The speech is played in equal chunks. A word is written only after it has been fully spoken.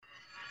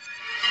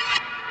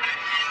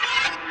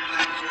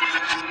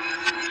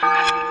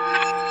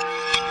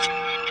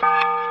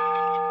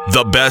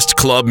The best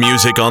club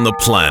music on the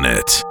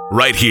planet.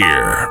 Right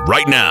here,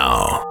 right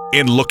now,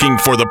 in Looking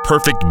for the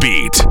Perfect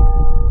Beat.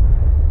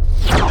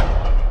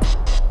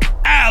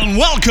 And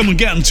welcome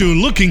again to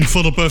Looking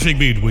for the Perfect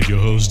Beat with your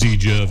host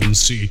DJ Irvin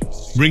C.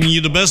 Bringing you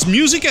the best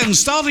music and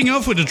starting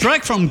off with a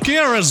track from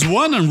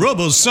KRS-One and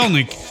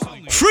Robosonic.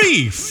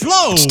 Free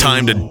Flow! It's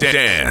time to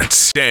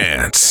dance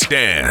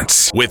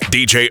with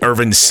DJ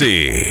Irvin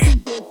C.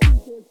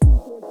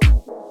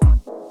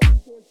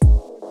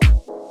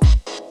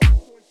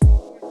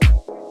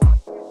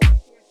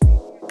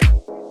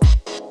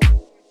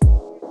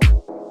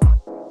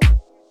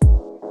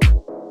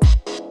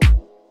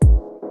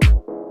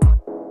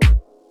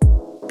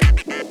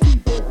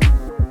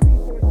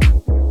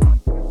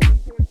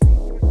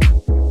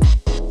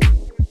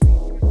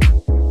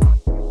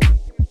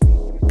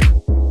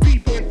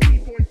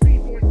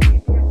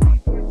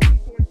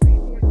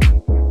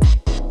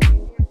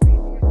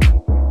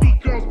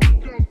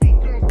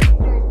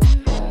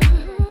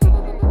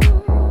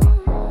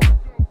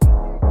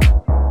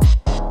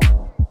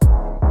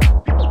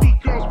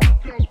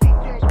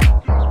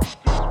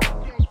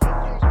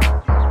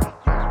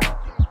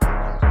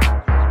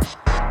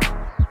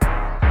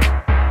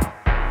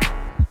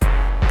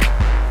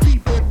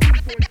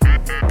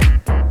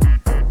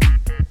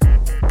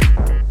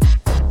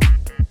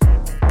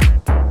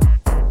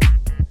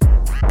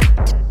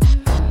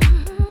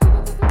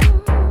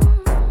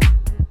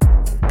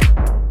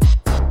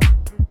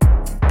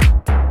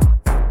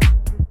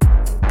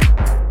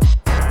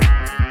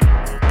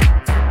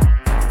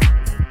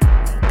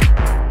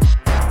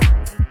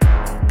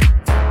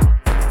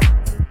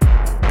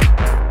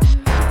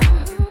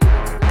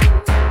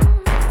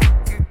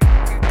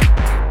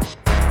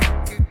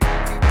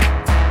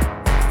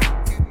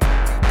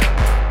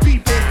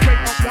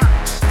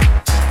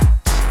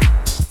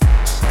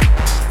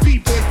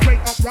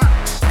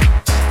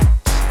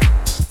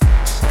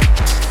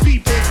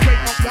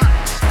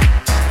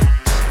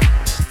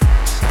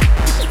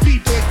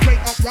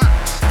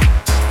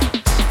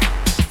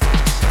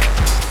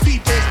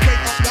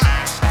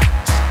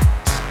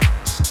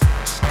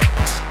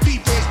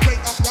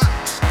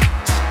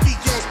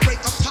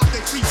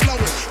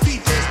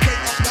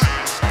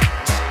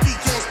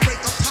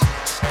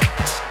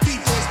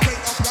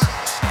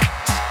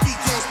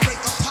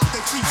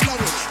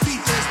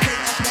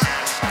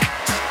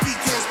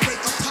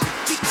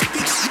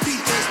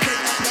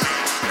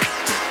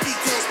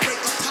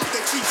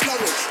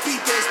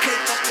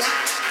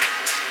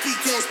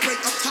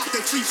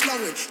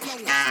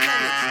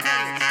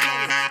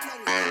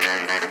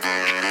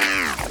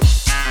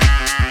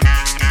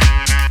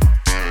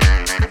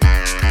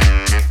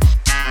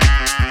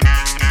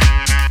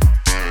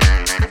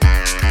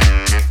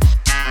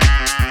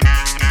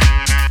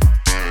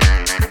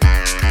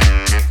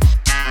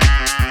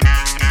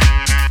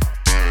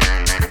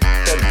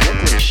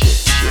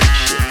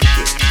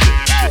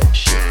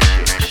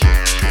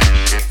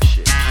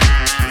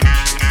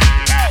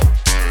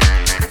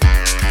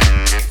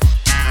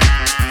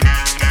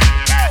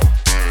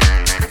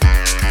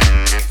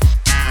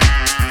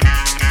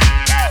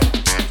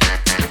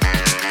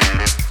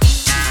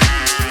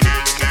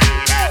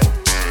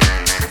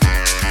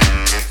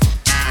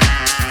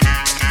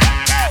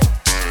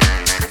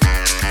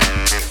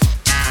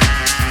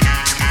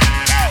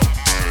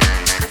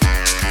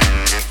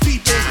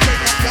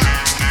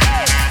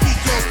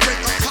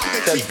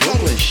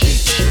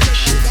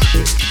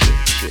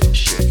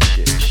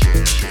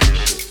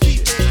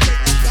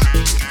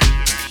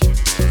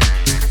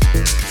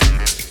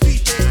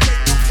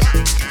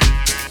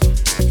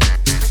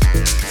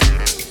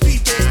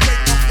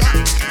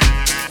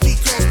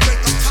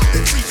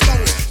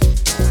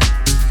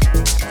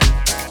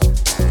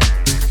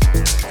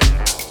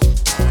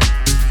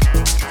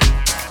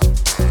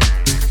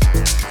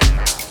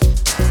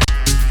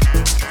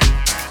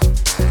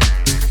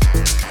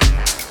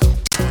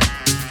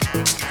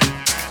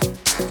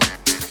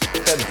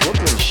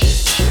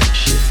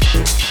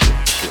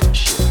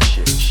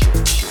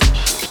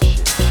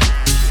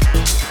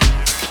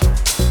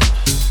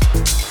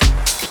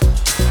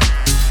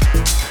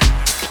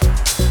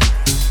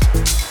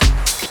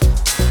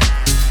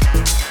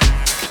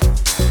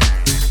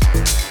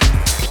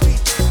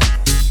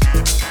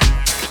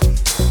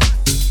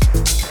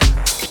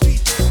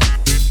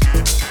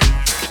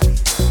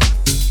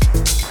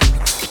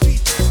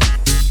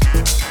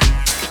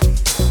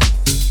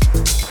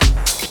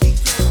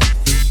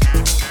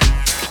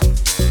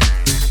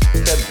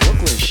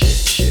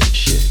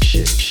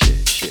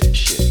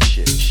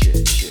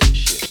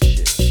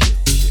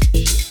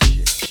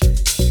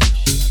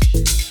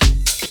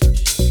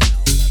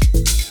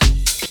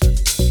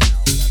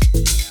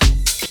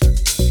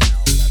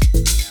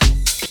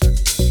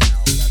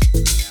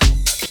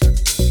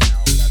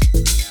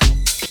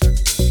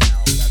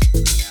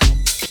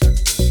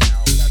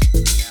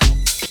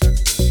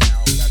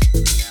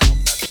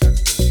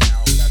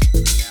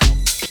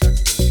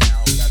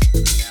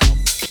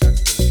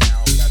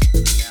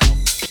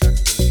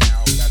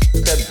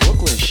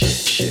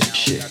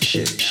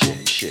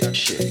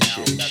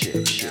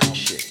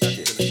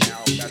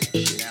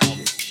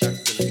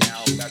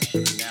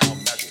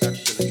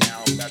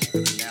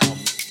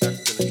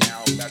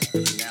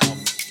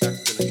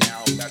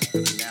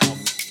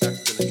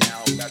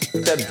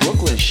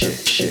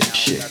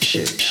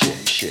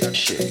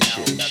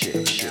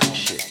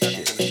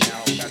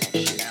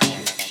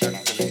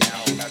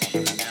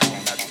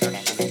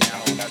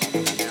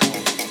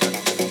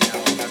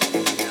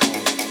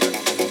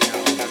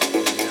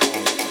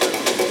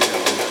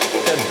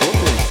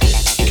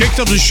 Kicked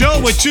off the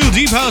show with two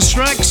deep house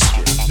tracks.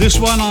 This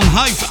one on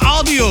Hive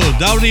Audio,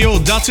 Dario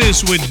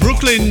Datis with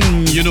Brooklyn,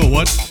 you know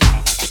what?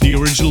 The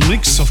original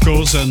mix, of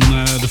course, and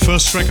the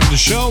first track of the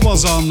show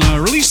was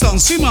released on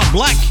Sima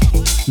Black,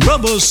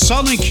 Robo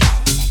Sonic,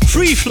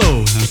 Free Flow,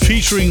 and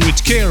featuring with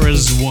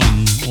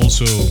KRS-One,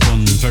 also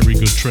one very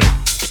good track.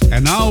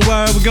 And now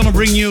we're gonna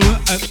bring you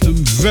a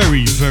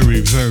very,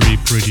 very, very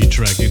pretty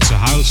track. It's a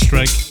house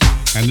track,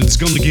 and it's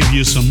gonna give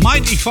you some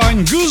mighty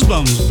fine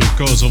goosebumps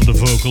because of the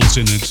vocals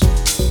in it.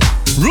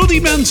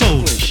 Rudimental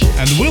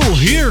and Will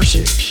Here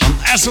on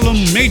Asylum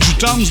Major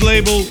Tom's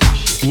label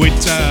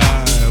with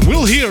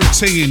Will Here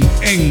singing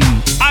and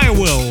I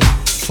Will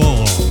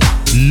For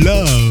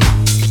Love.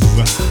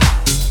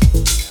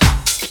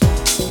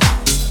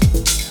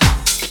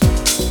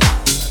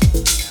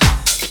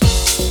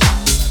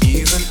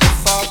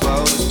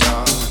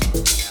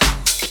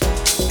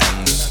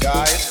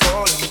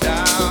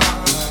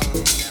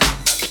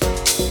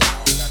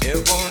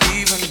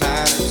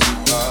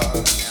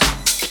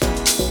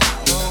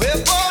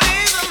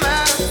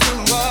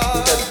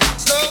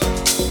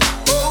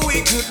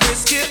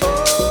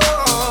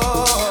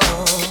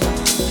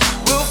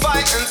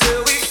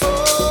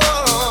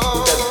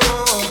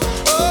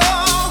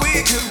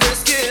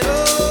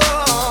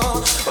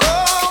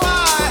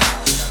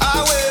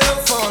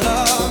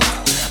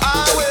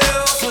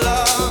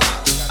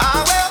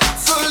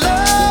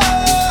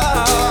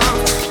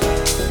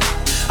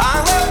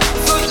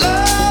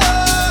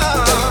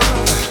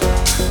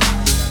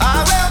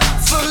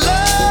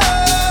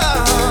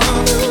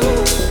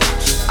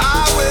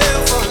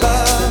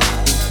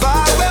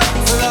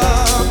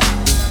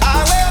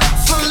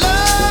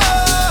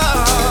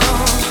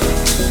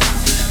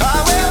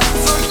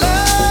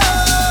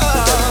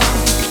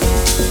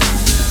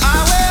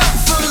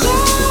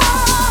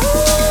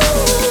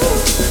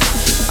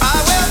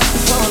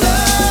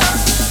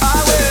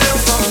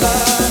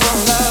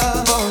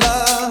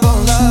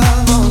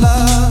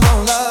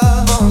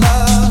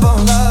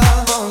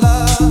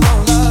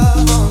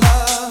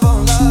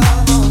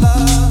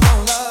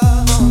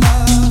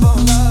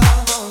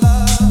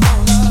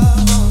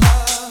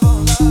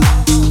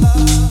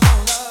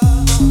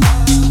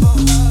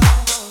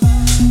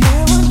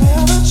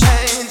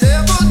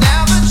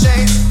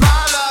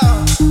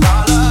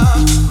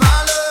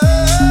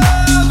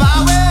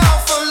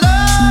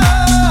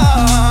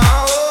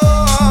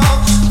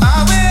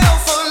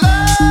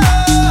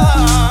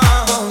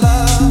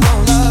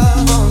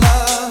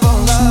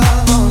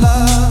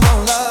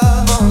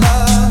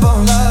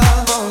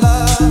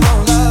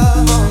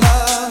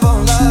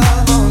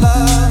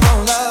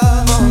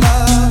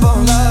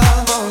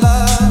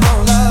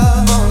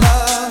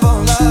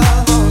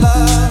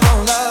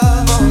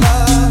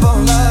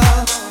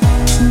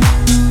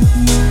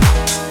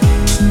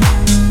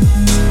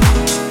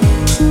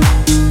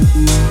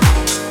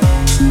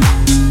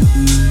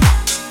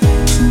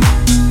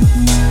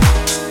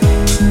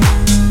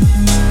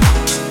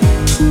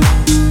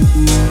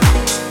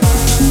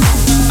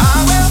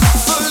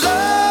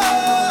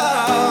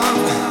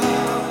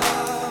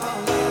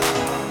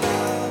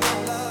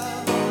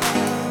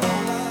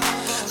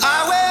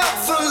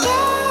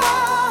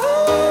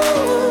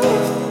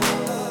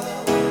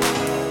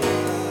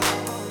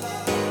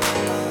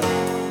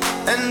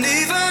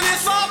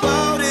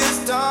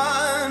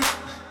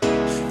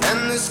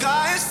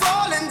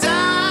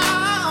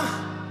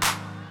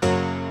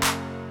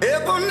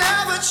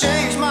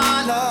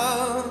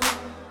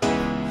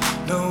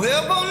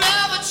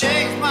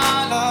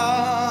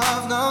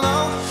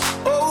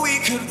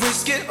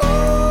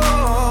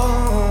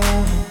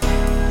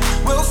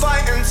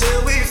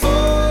 Until we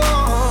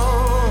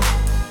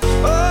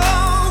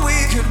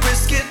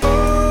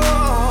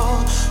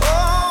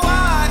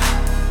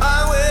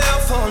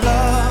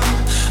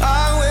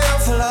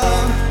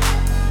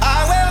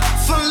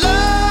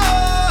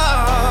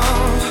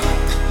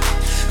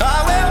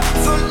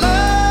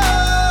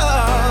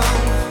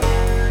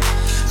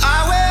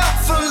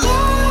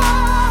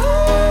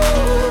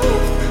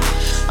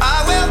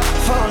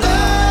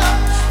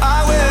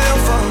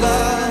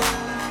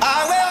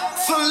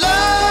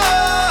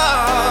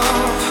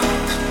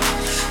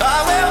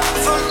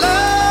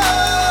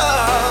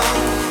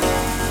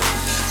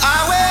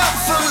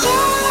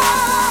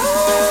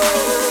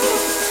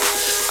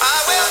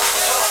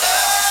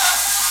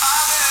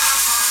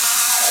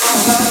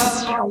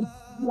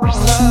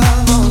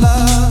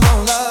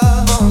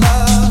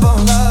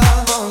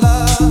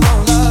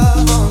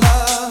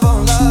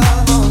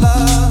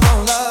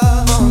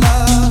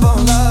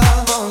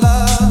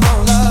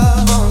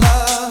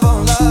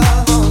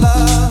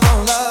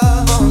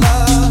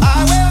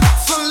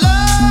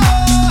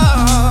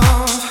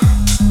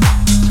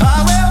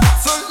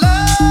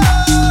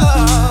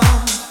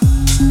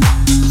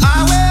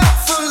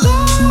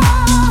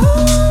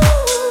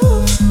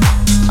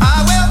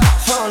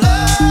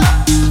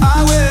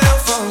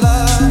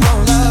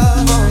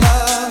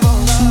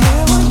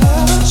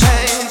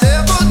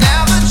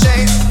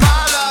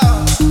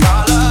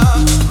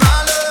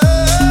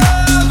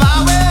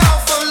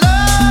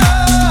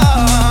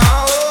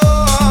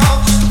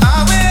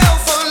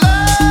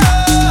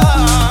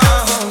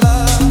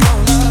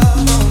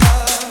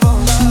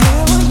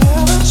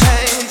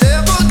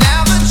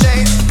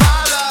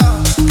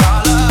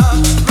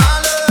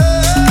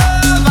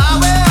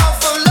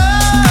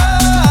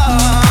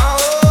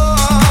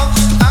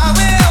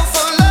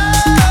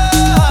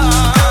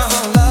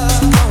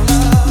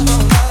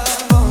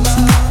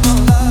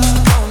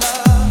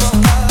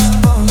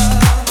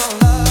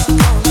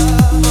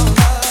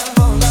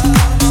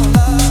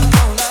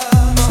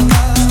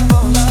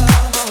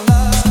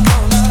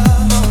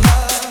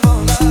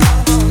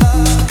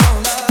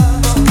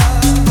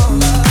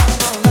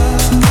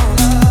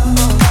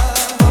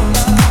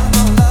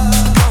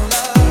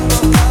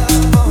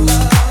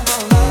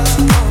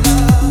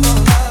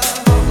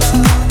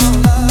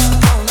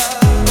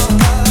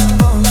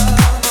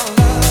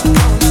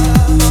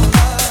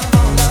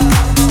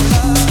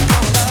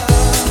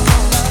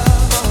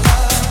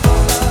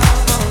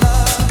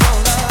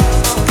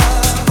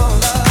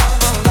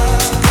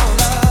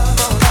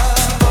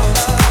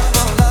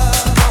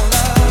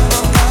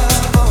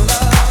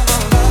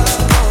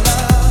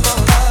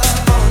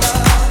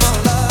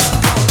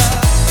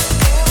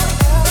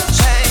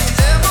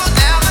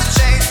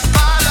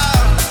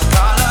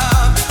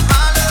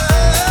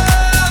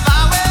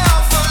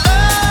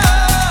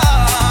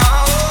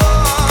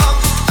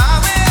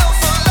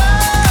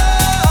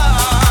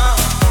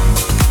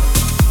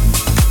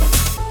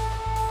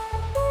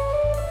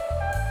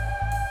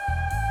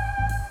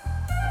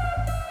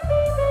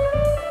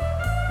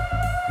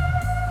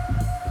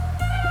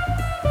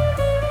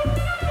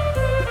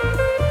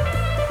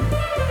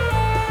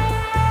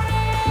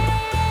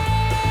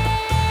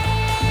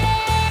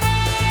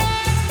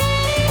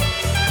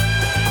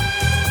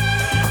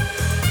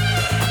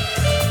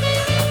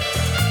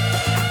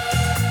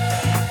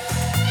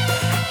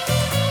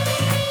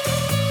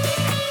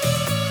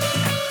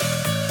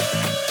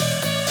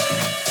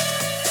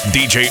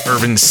DJ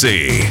Irvin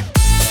C.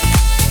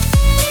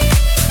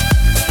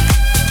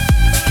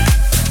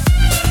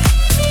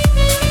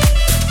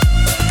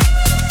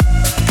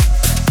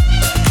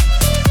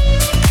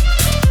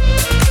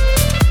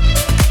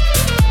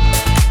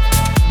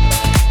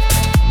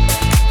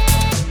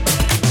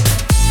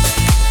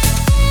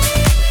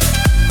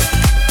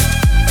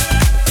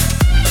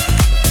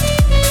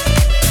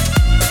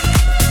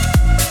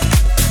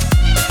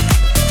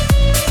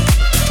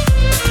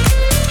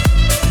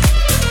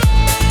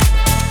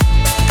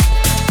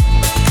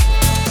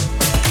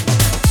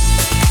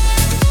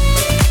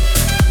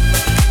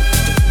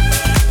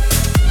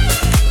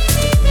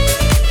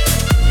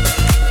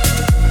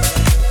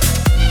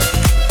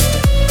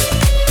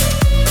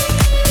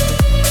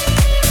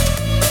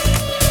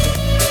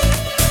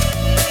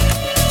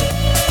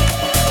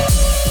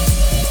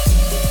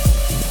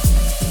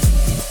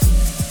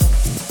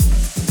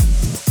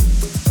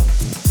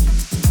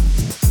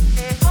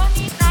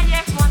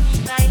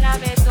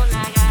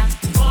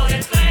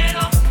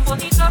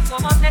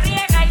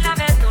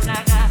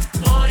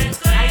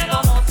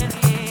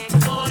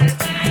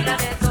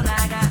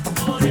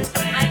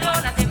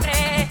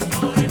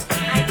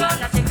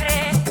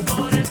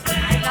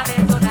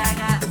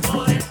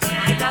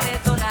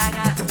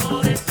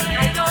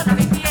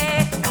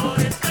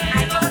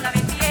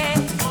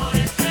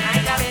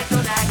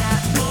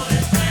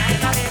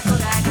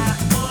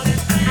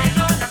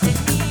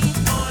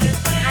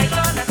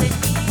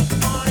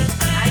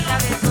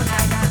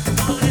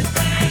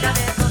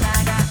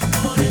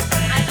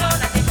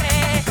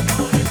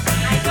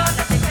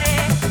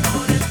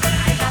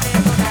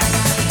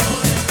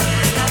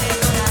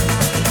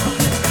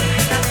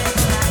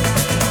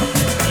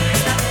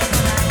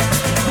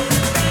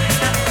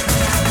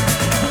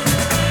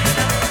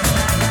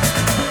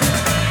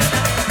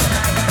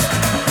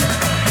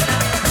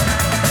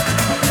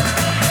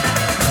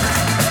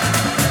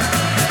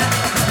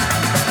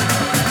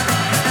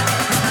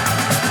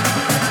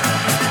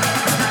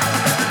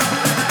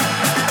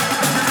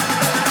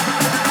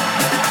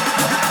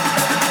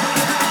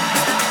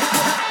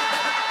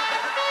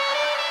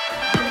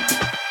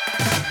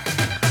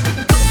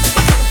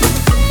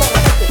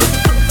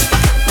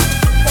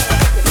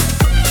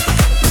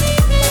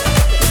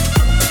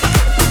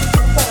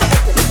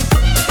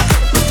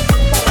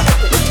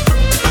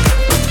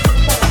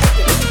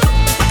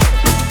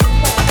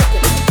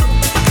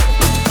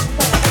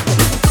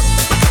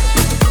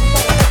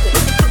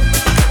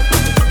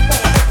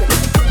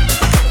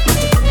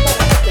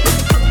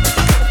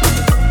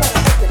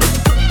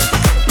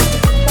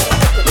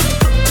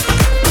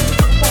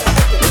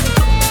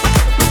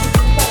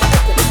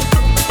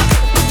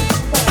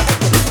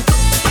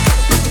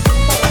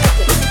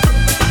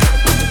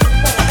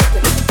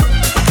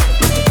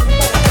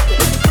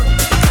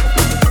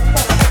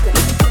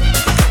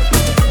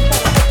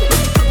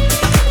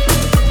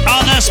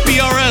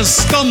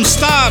 Tom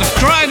Starr,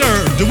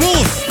 Kryder, The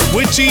Wolf,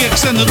 with the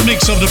extended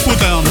mix of the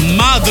Puta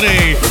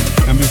Madre.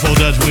 And before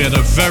that we had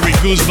a very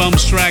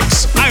goosebumps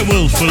tracks, I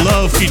Will For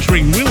Love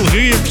featuring Will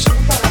Heert.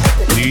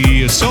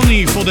 The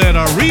Sony for that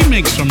a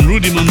remix from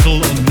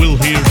Rudimental and Will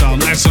Heert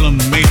on Asylum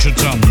Major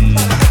Tom.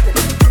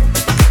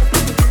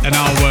 And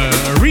our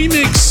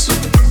remix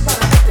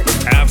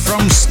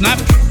from Snap,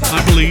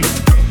 I believe,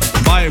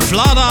 by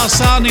Vlada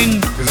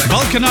Sanin,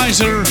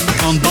 Balkanizer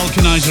on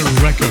Balkanizer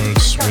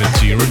Records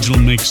with the original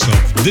mix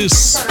of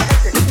this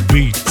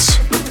beat.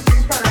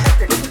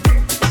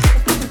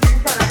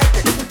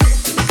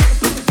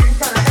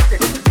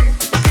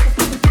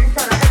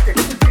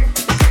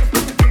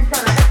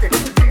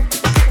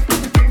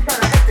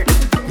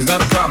 There's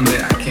not a problem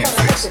that I can't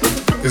fix,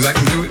 cause I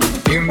can do it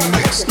in the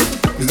mix.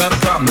 There's not a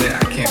problem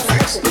that I can't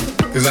fix,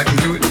 cause I can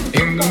do it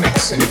in the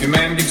mix. And if your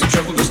man gives you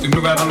trouble, just to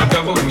move out on the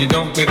double, and you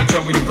don't let it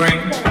trouble your brain,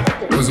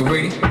 cause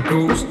away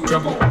goes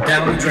trouble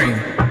down the drain.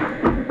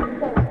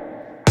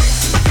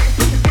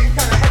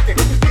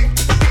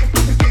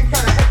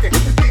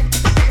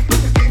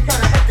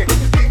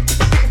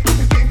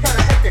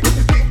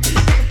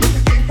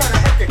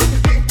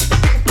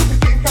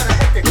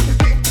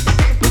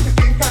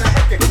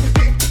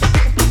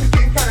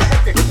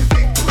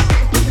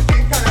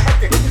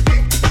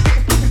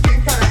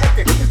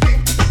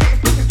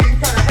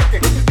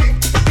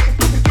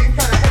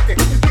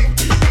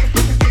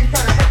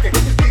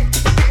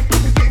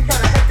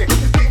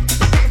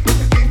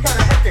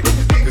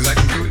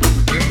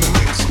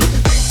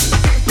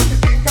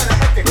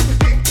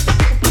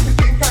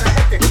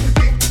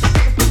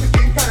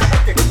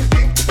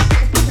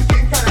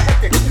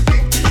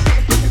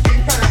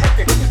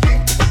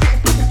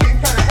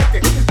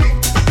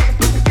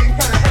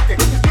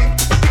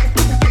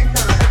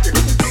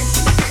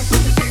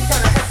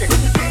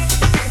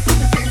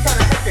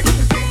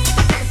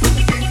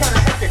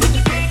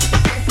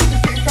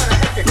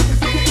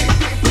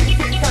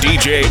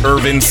 DJ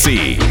Irvin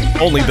C.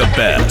 Only the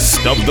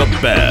best of the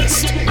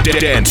best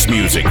dance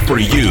music for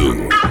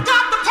you.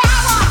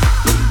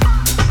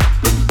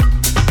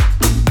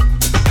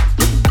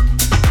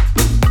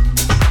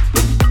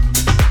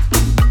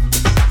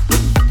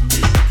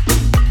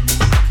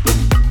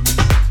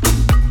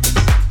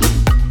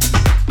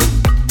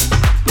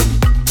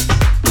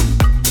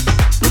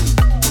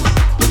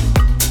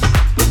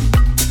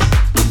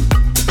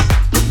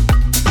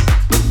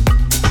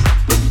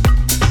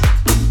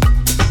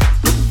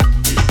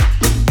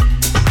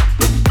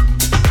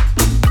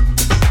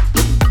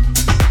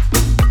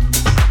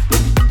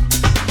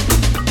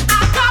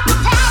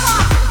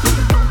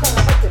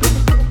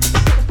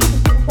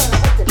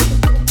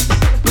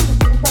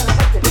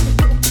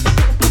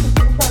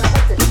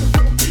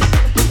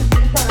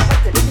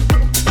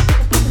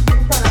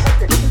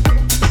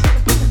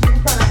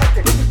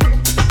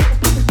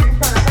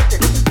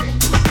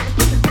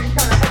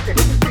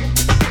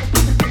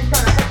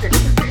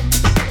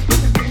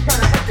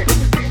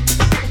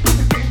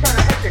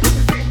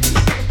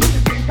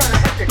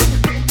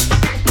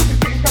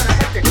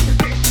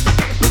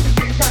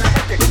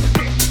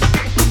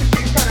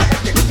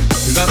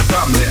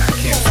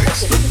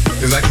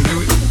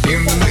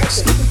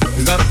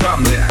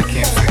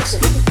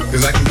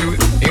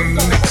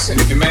 And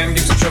if your man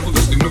gives you trouble,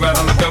 just to move out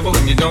on the double,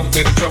 and you don't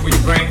let it trouble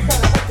your brain.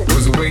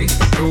 Cause away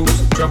goes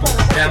trouble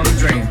down the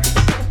drain.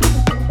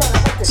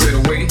 Said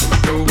away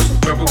goes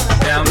trouble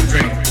down the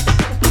drain.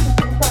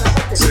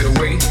 Said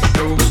away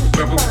goes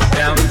trouble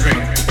down the drain.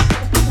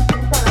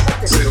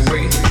 Said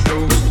away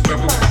goes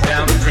trouble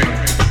down the drain.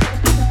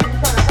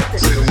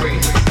 Said away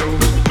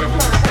goes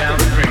trouble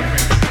down the drain.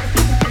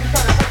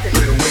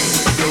 Said away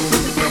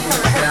goes trouble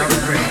down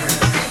the drain.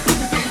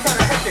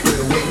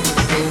 Said away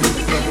goes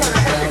trouble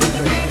down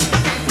the drain.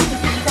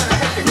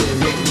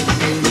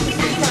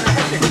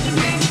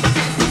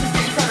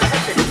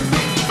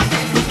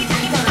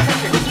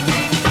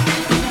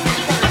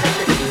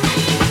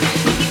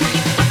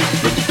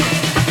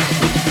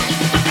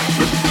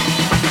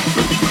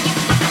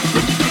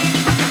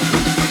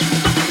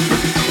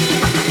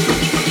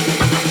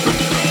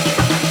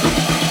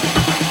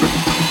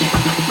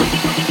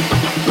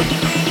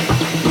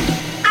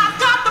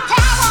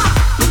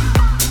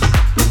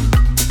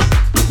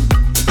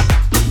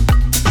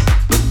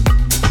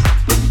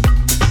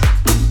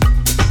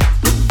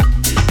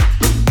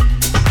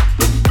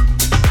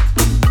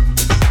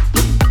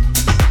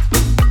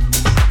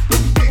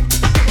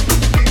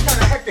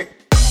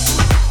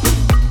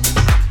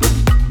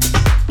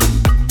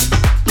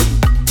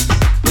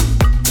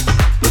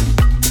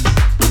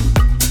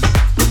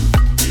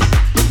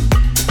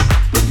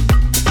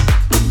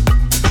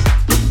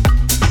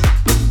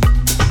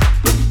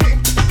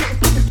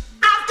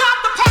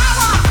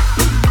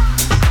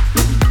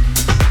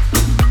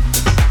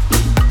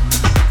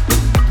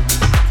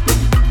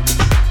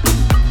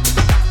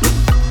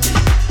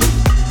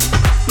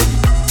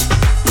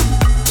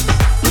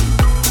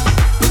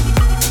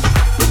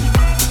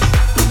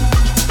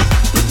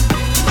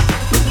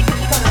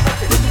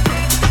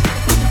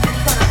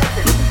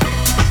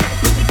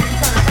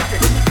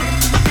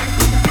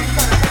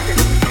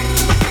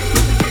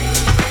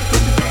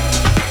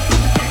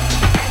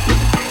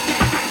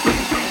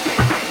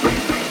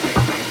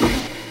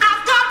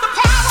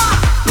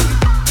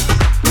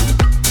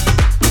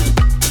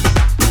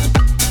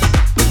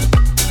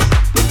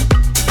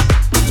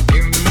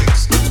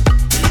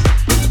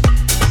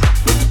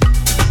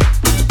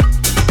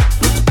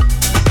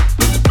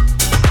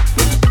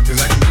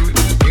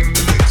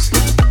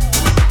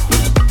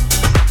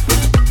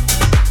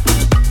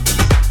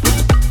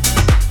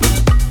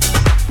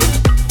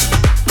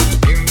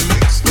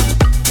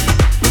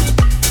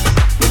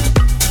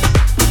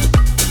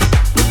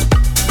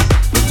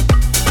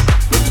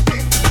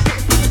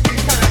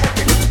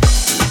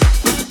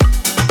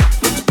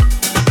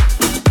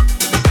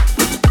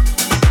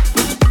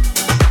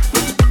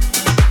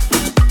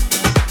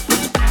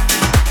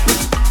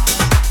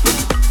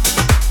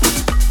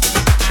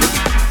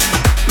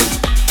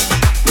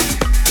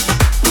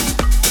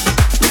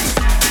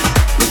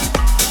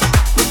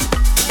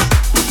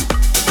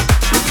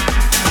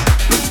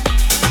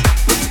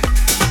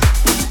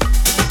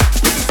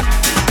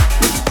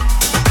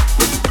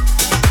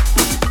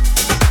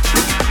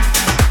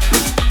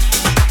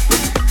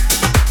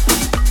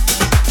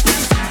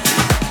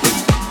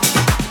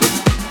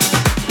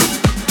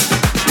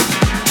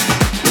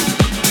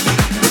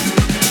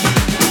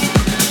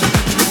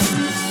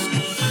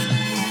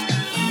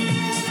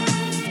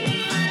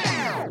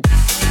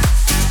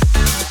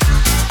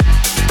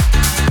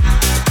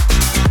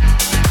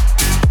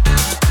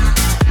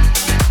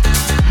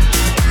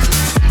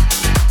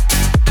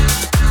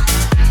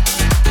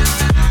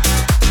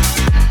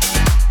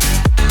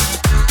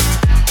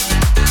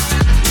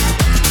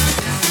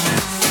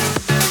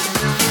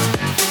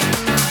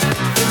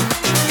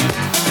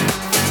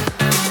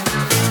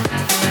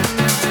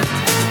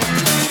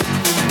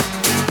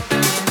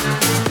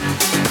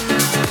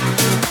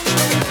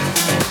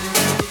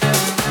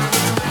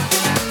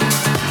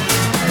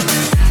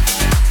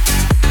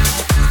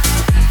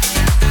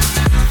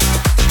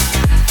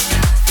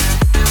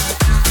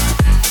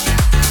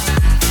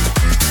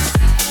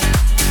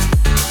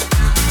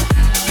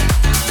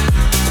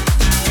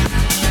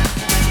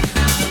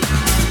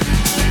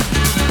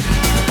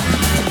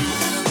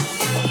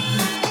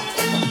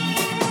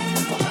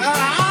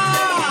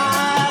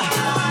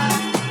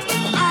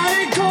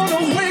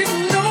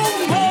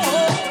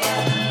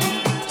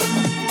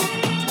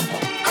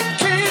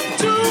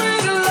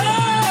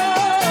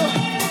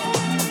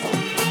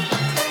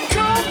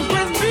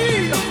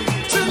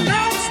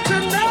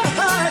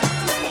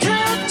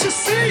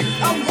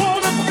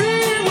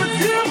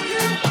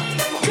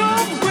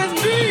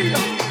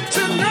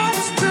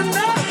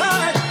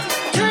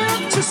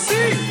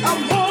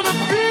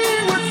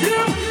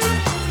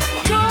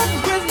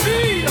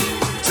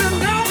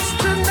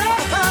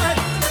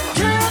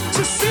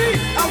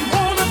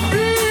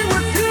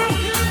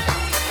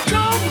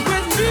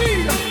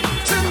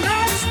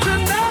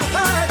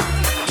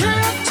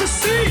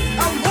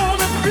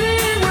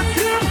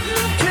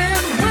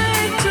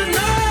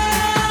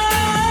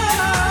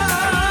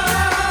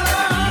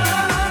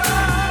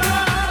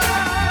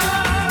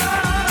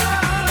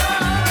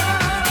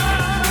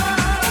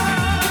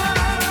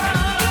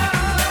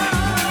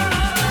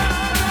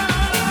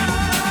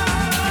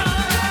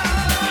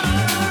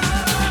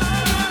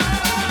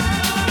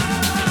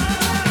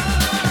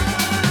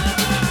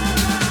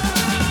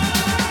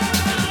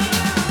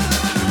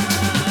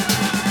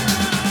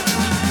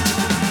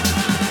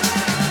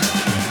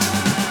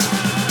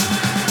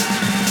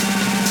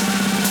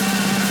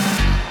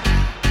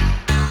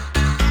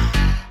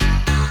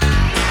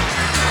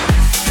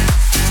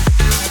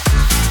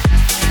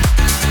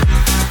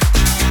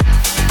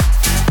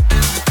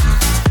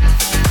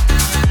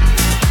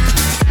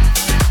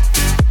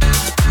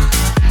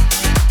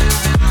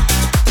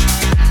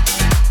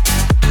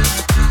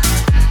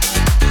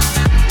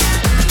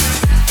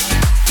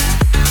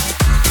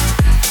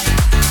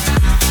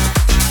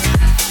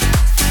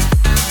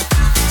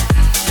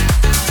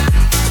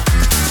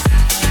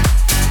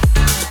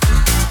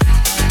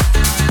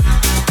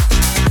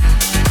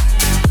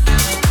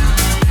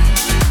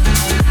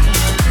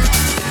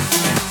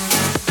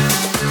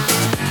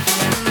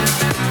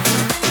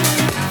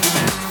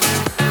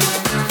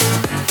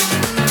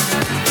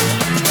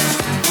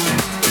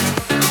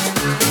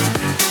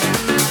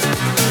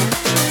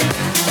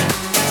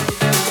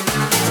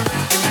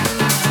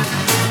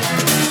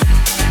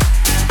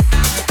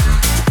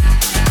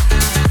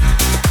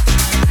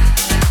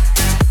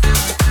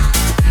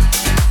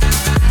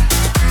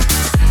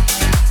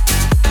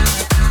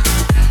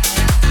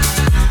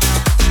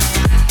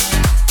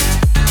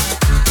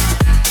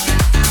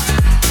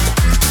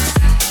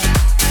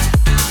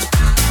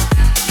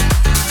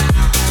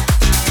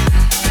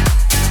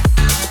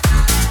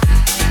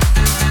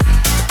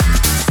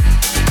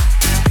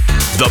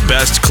 The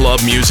best club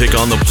music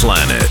on the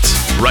planet.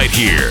 Right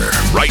here,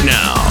 right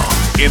now,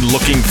 in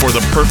Looking for the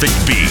Perfect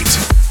Beat.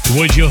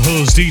 With your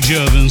host,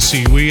 DJ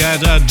Vinci. We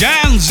had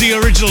Dance, the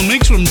original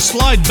mix from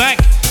Slide Back,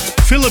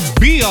 Philip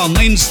B on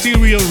In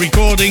Stereo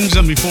Recordings,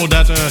 and before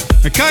that,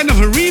 a kind of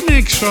a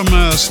remix from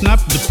Snap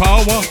the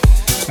Power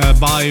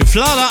by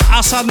Vlada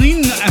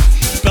Asanin and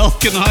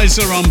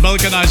Balkanizer on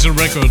Balkanizer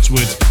Records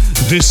with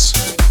this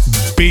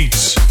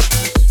beat.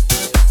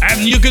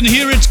 And you can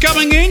hear it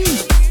coming in,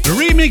 a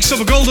remix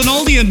of a golden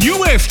oldie, a new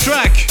wave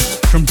track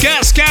from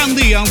Gas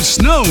Candy on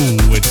Snow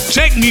with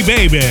Take Me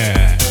Baby.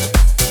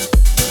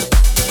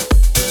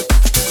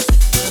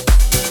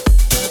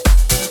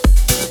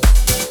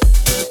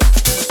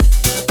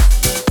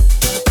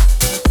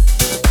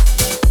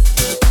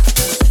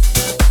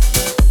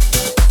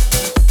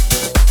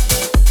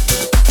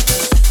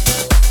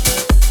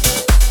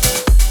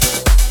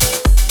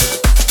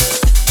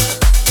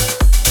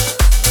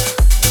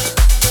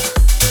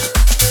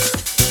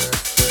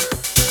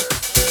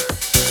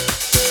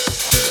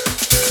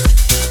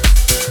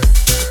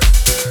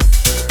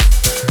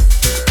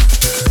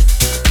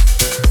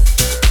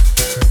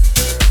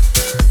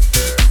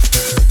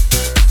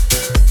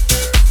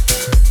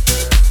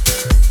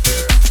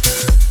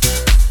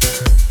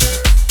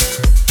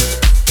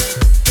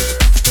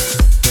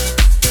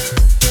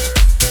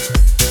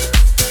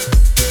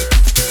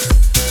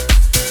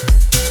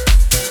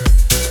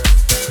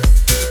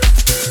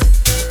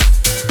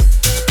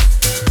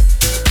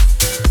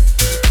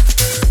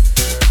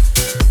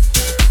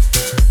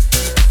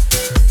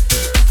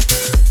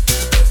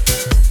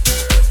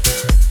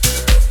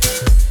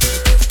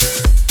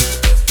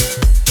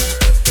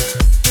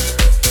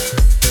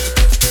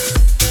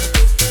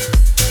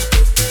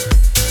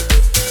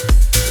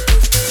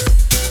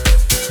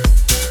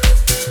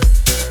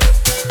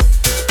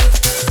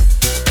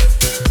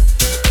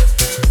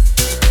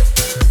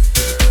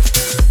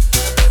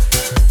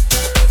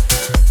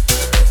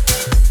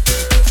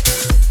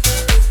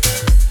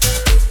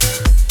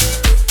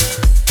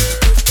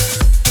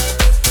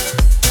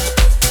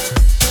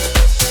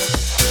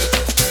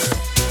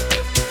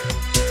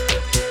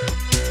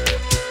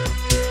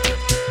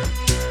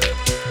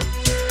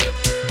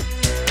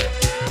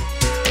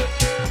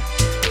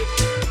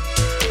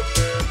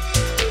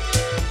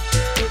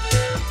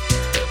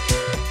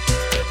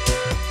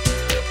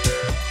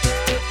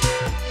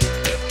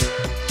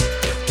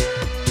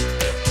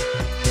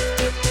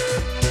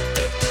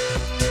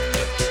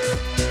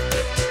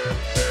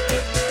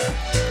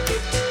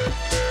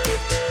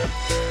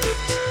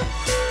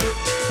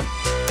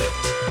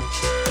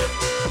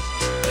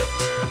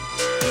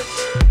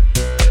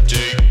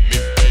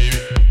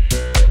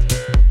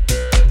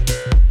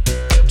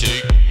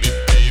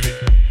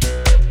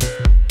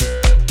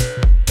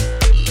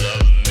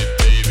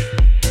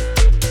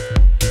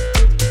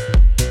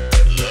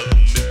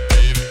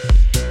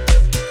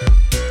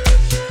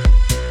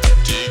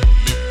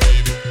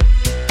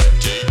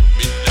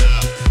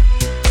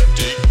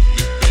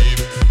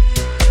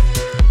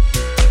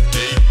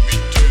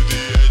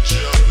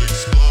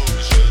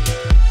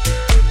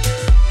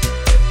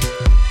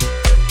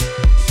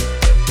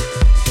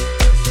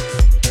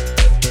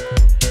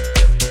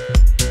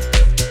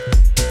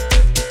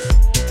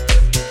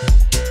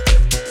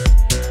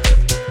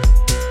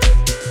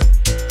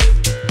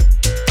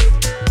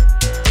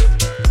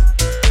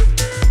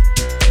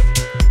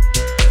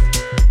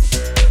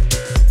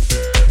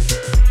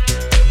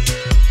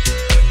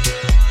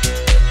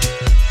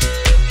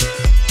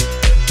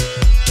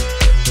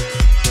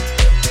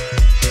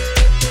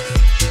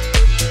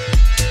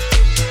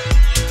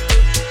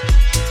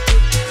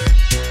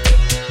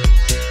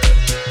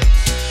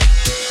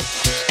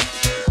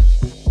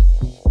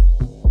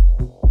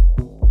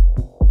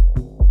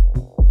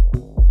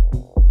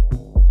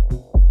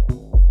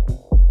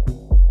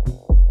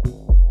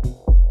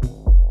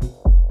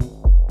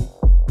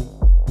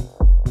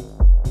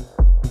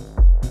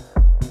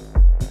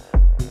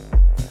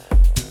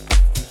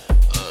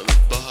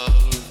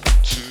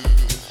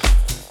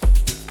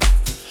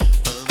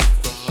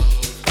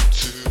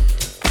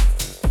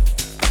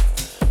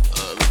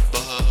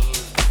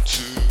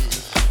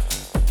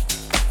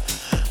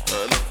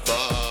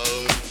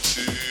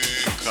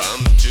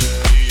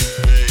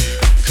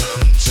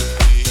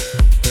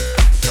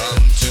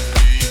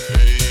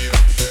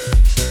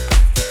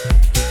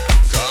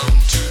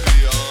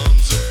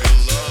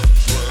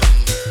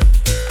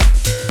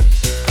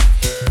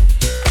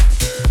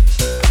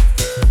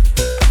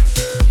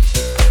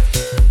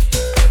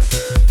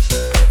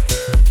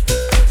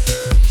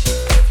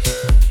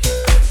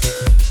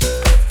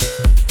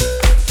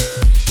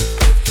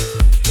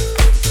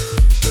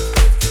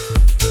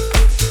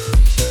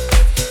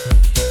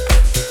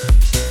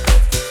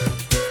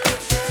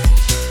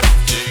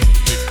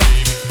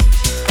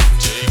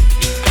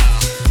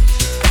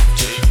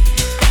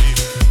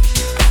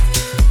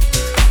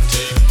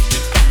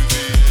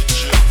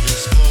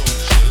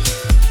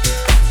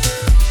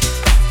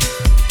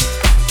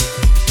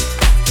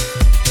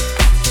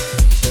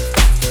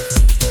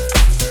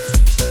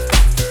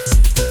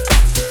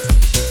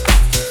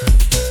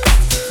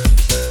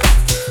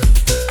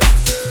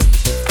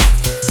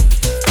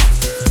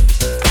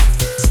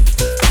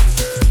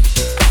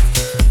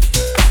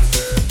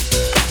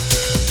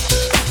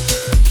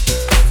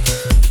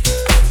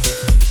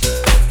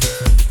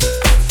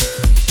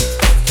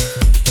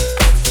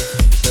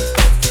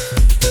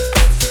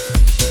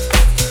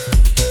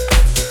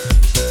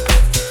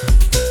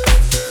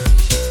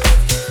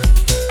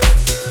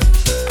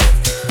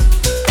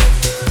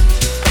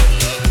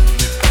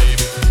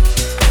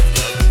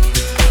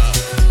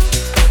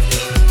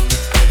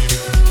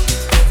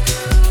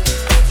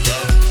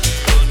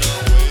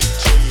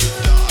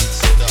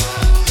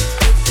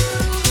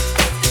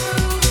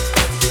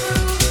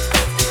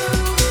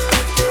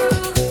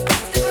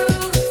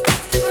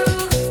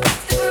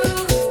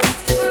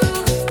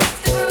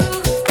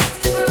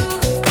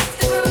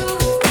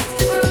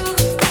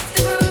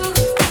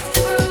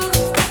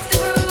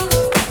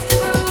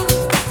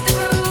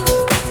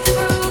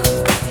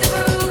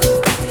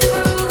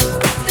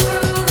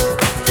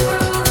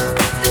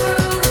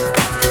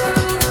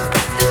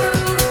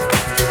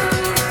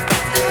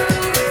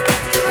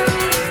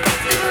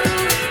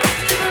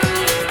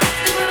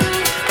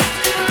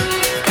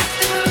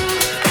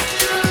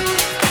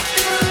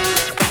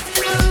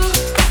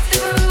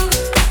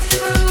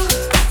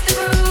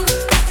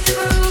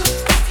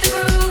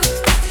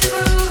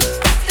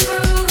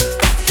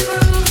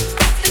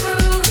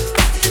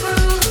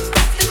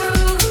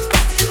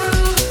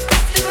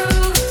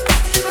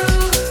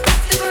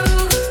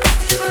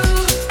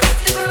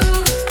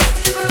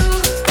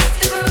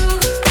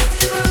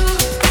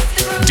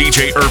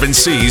 DJ Irvin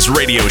C's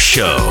radio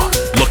show,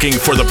 looking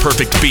for the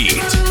perfect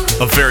beat.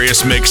 A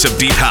various mix of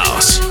deep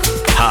house,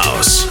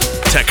 house,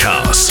 tech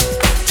house,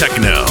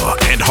 techno,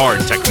 and hard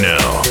techno.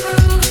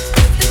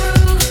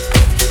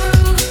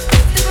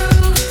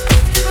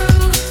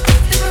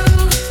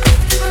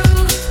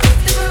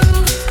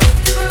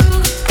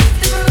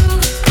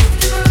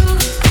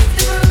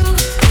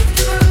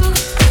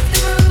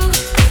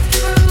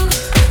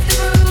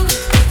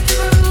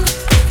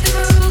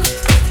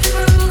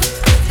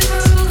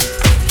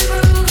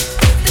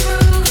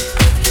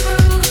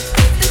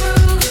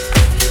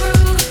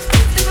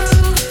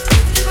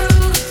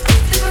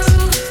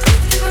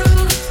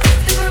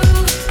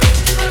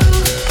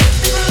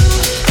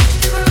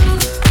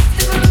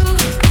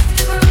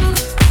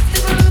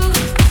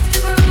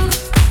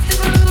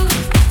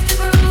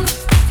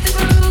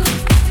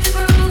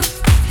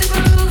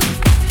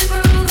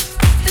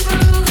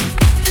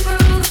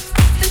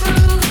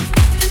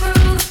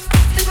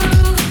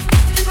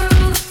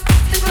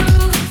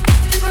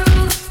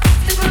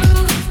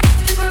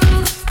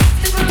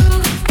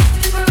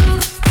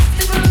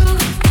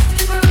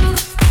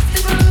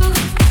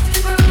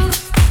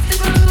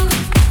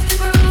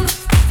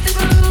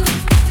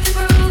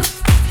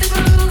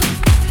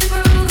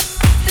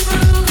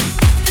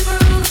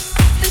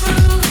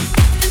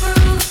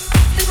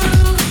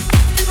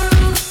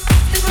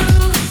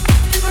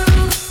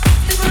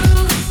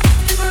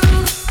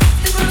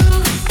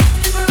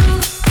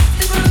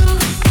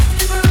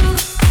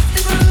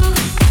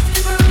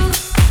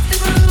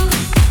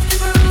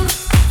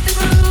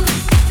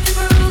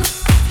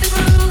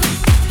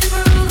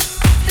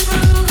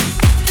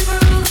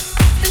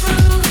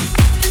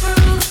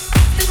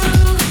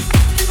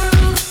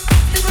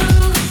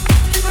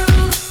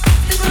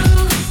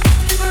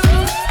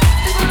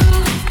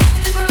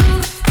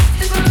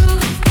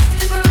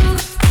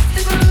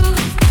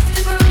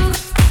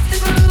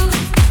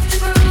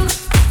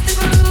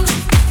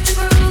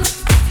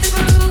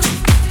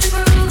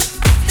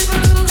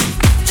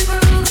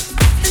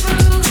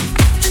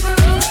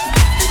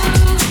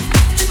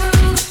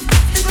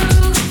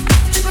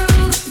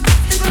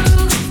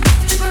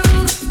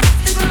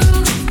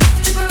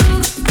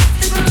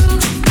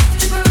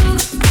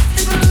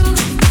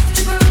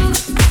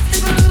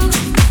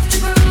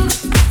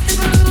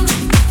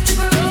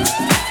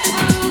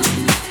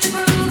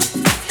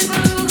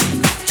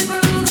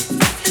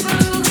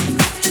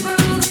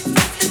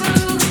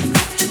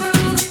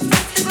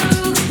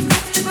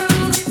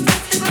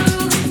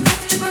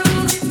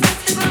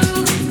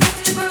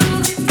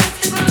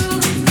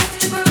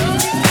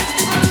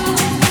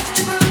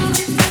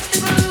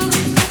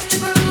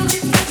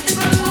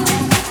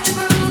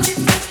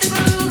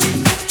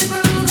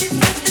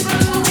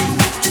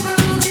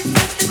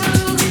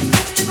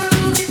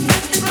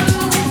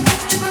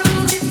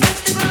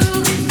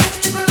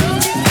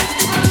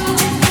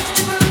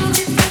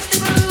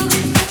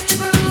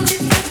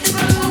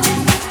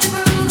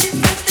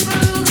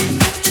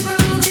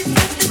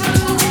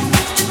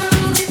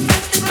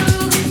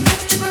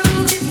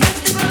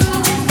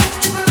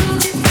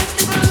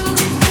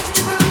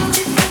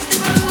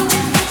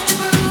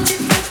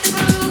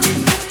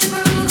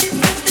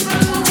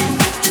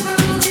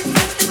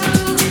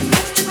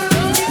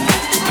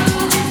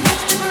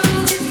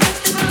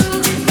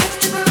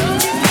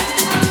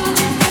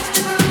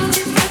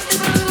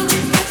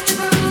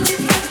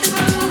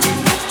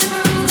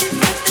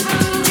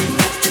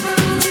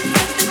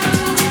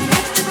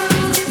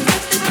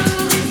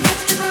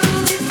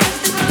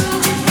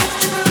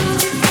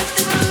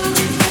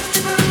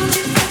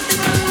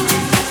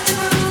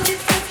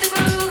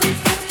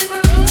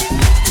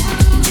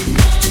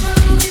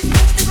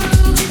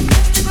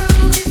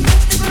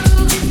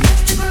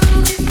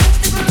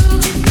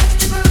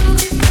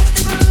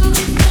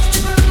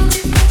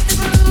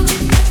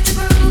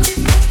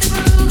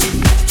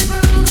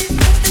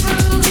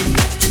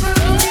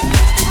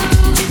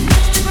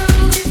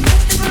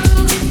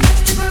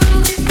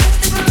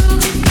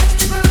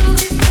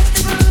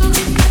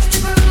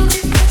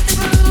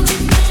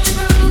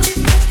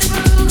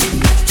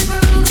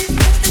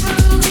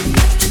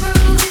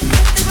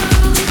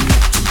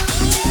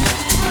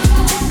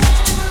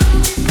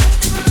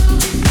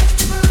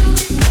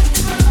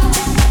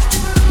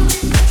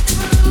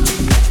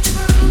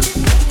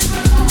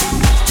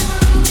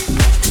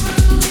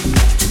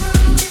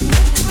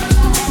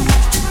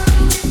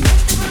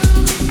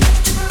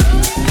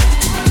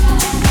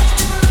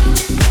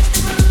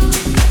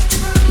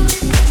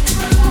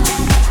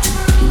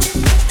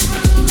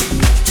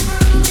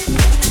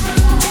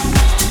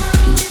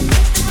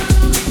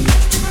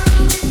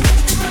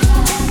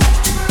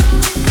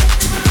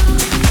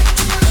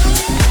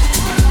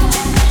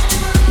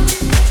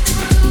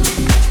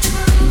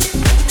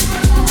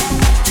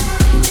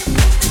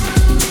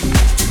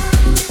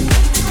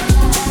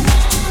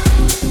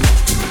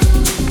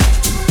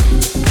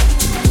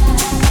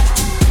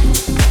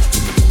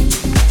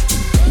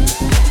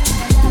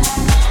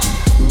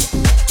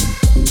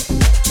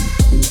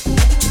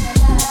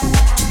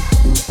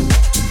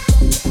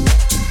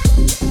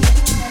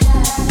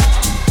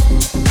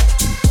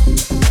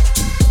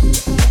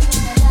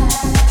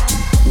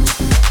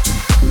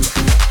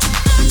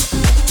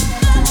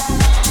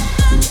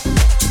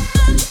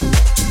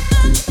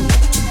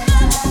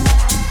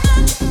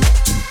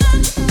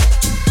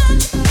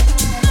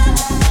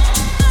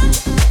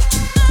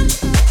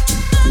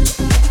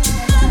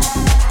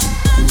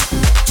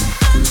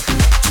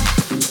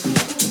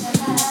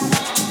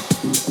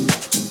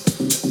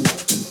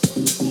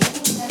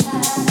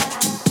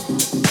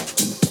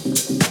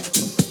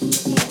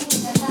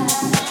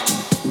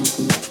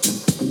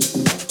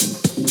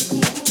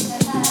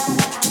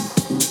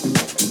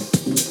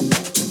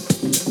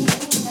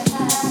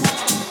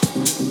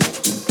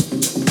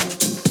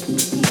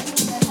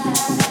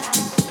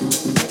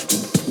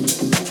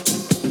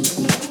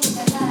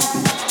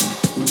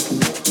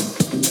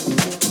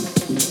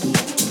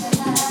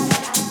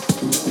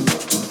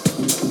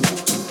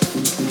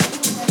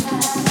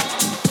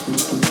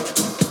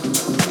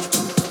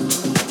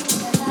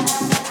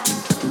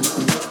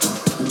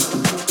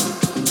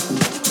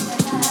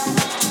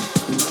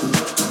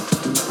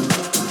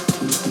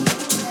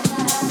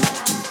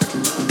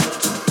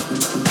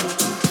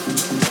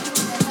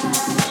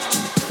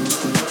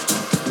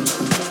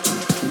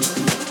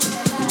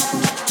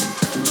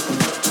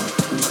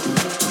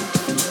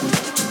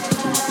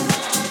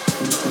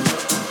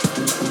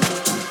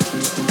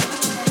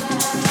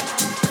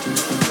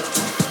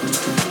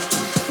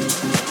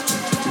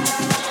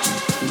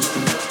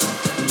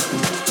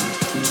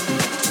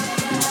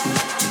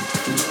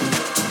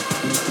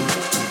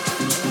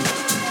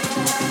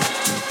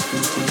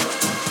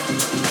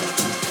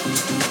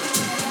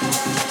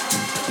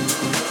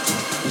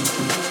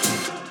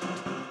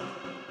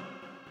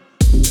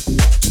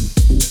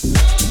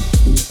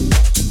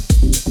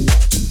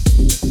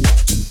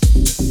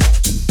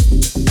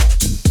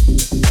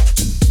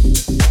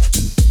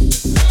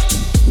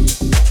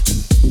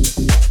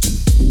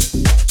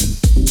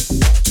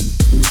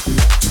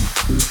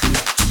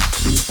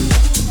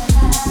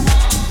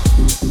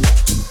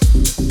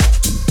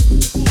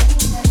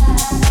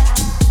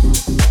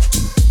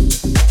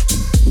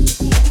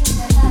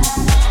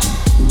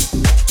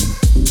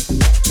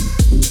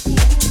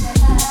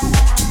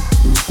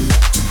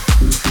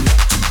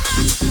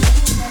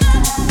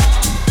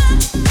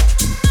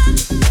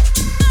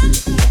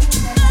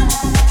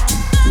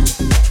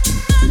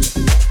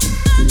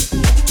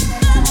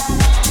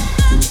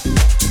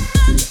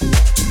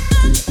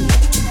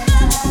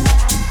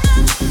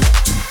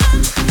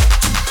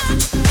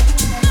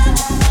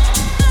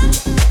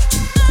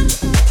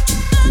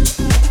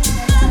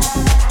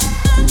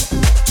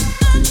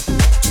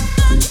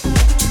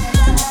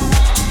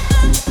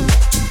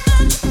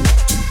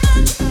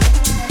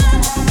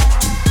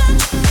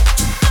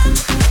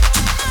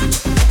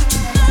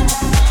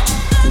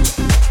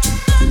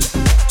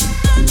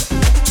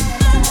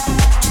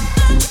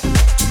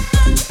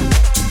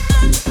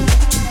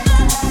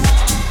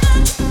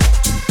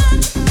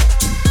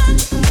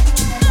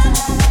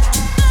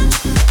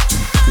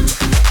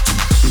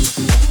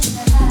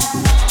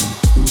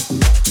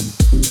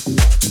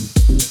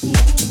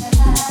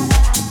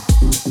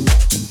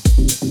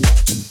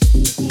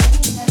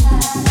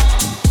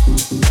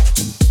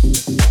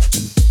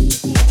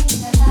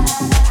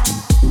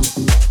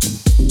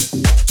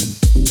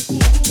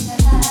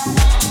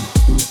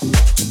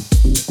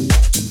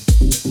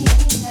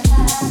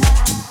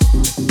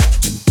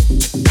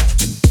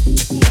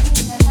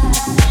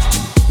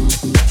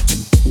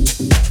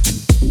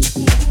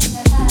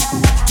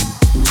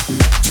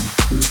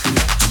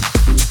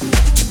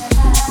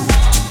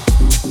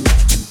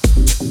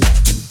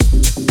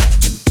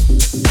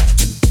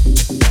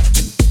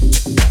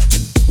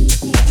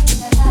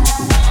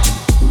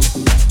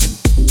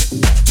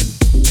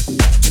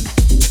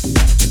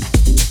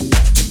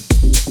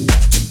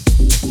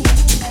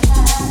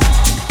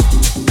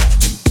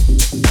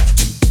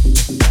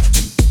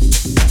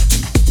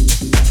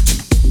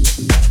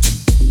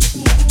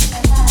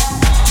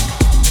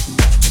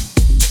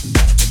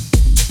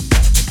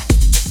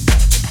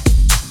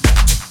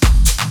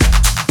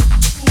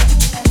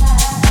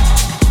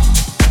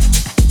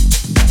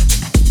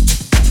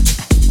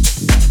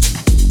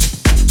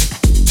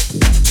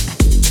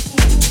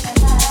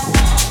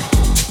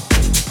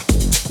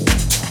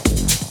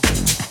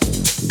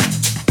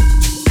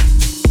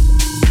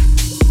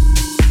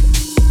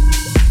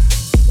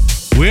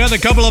 had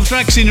a couple of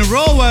tracks in a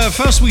row.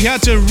 First we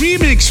had a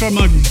remix from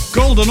a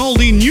golden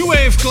oldie new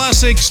wave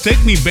classics,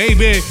 Take Me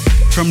Baby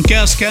from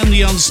Cass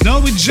Candy on Snow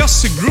with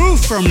Just a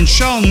Groove from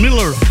Sean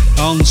Miller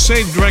on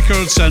Saved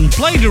Records, and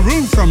Play the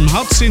Room from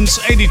Hot Since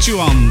 82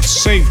 on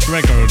Saved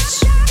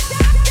Records.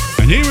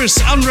 And here is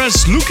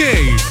Andres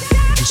Luque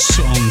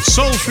on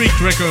Soul Freak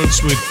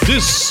Records with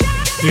This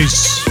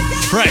Is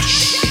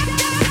Fresh.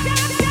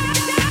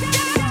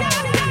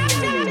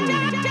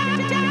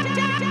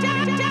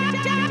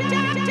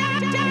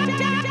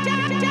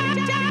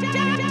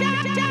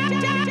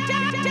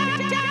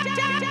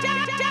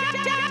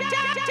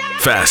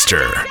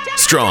 Faster,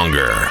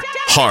 stronger,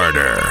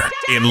 harder,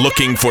 in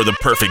looking for the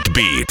perfect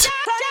beat.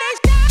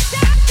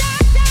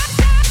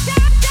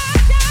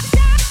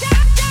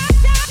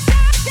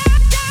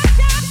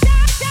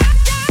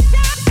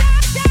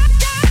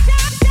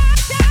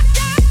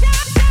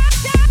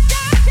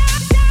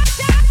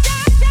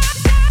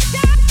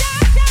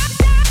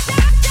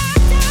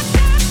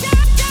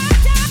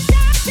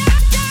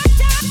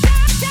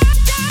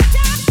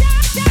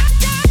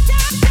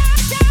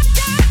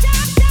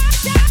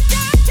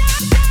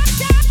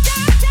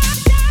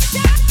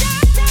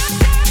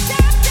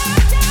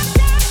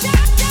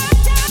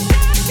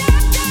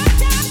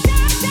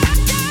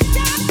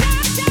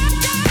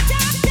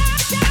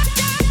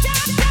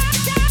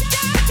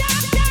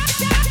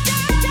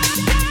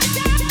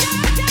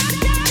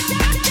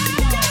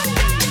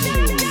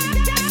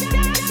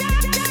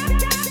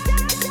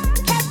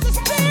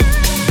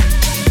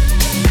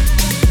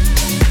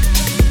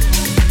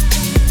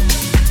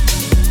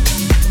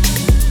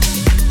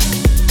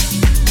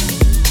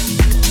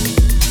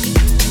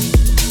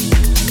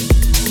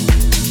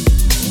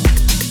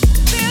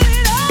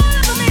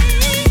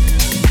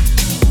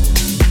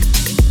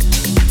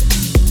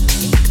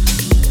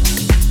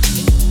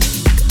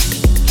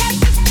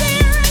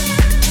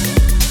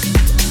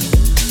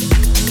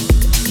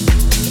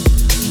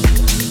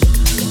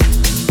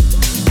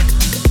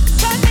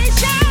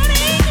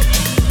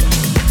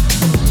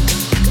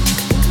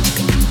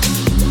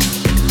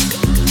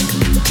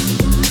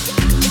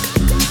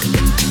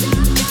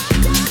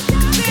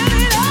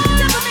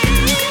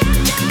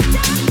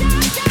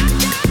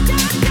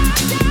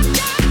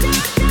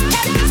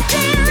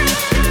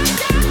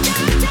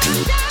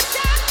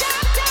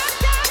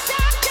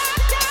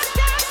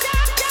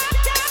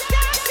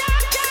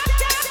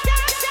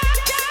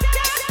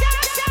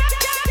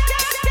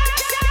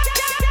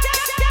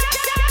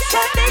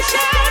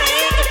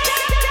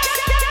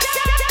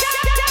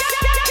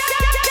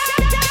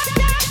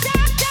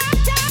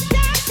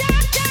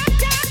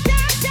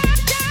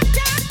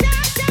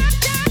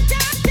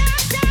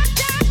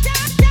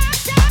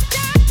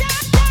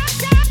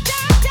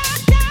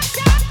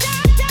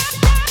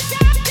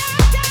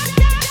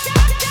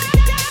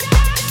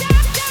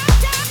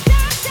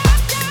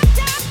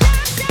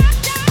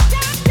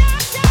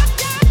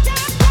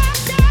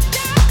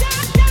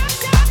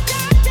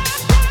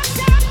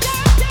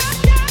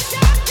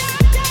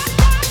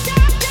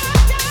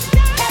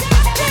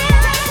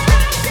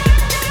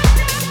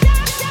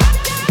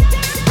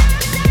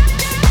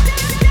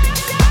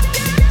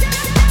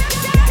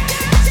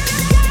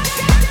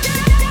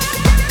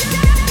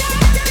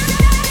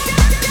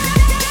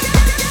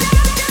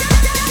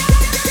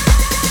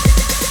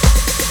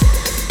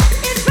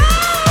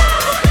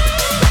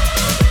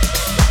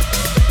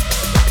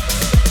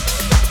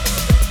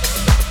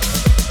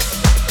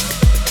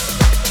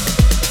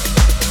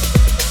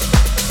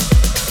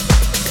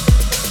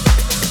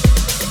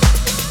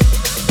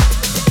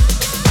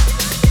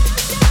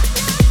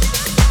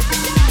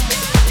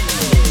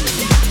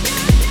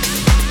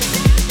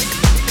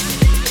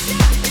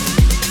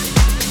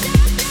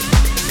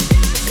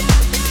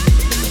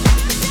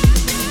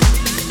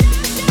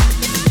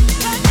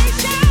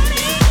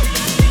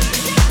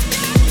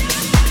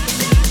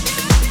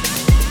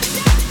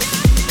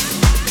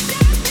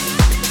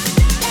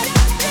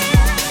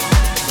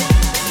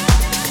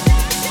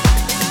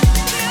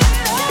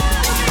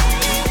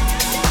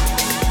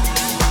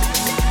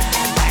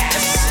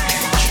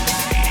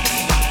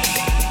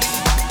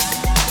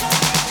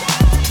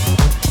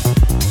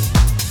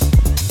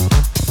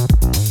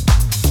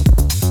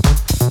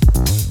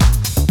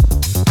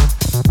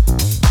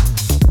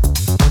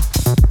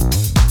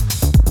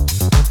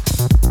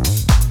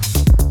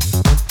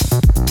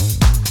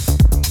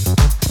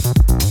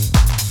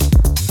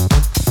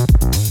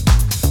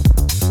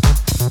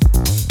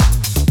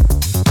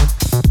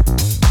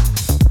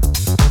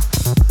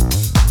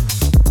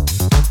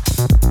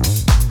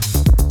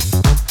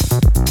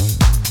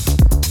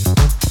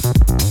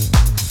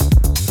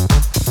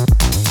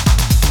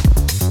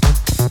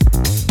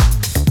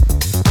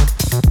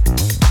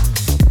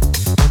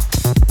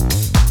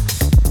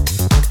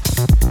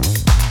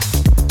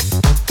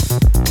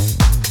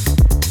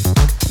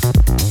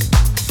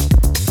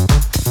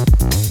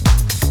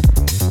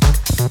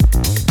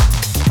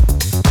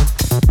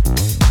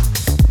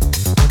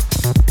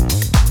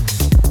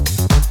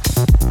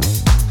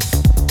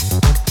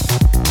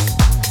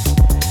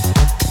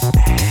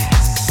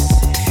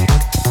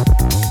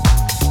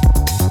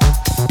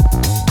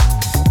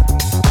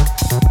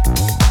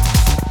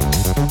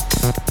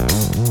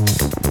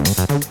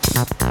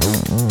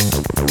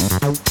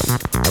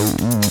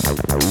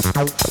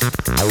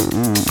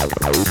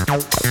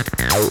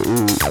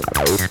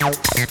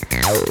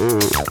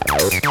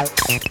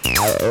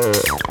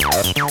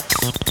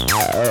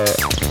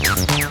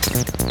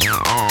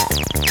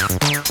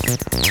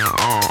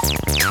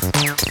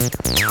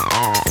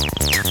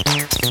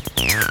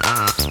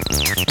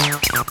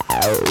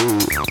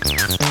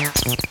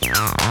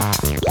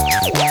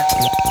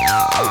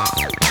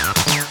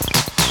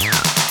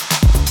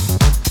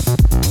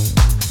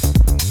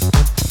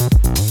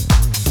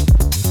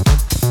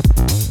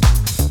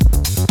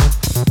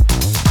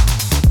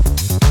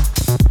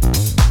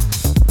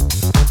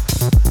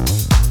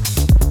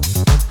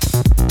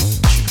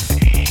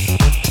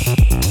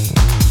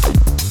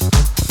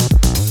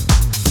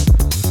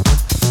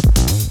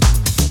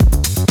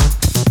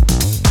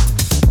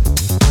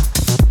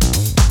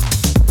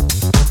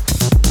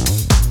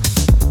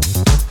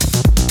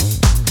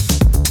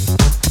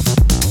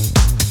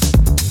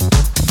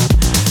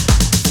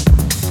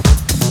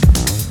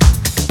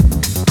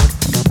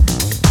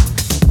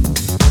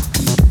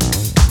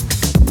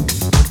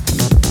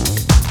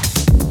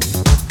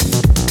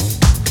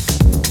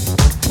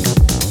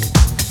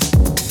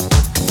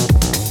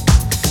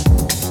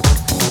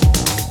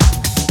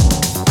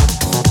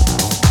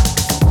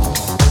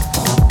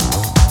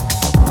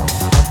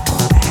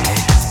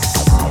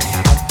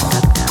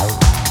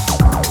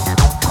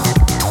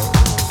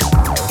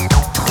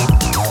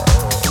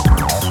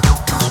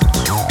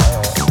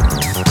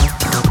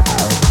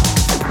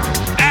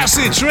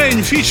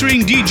 Train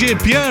featuring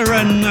DJ Pierre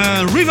and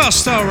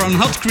Rivastar on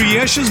Hot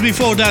Creations.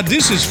 Before that,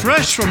 This Is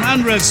Fresh from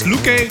Andres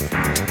Luque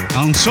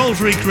on Soul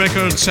Freak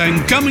Records,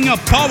 and coming up,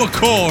 Power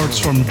Chords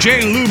from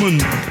Jay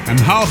Lumen and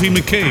Harvey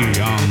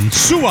McKay on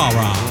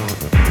Suara.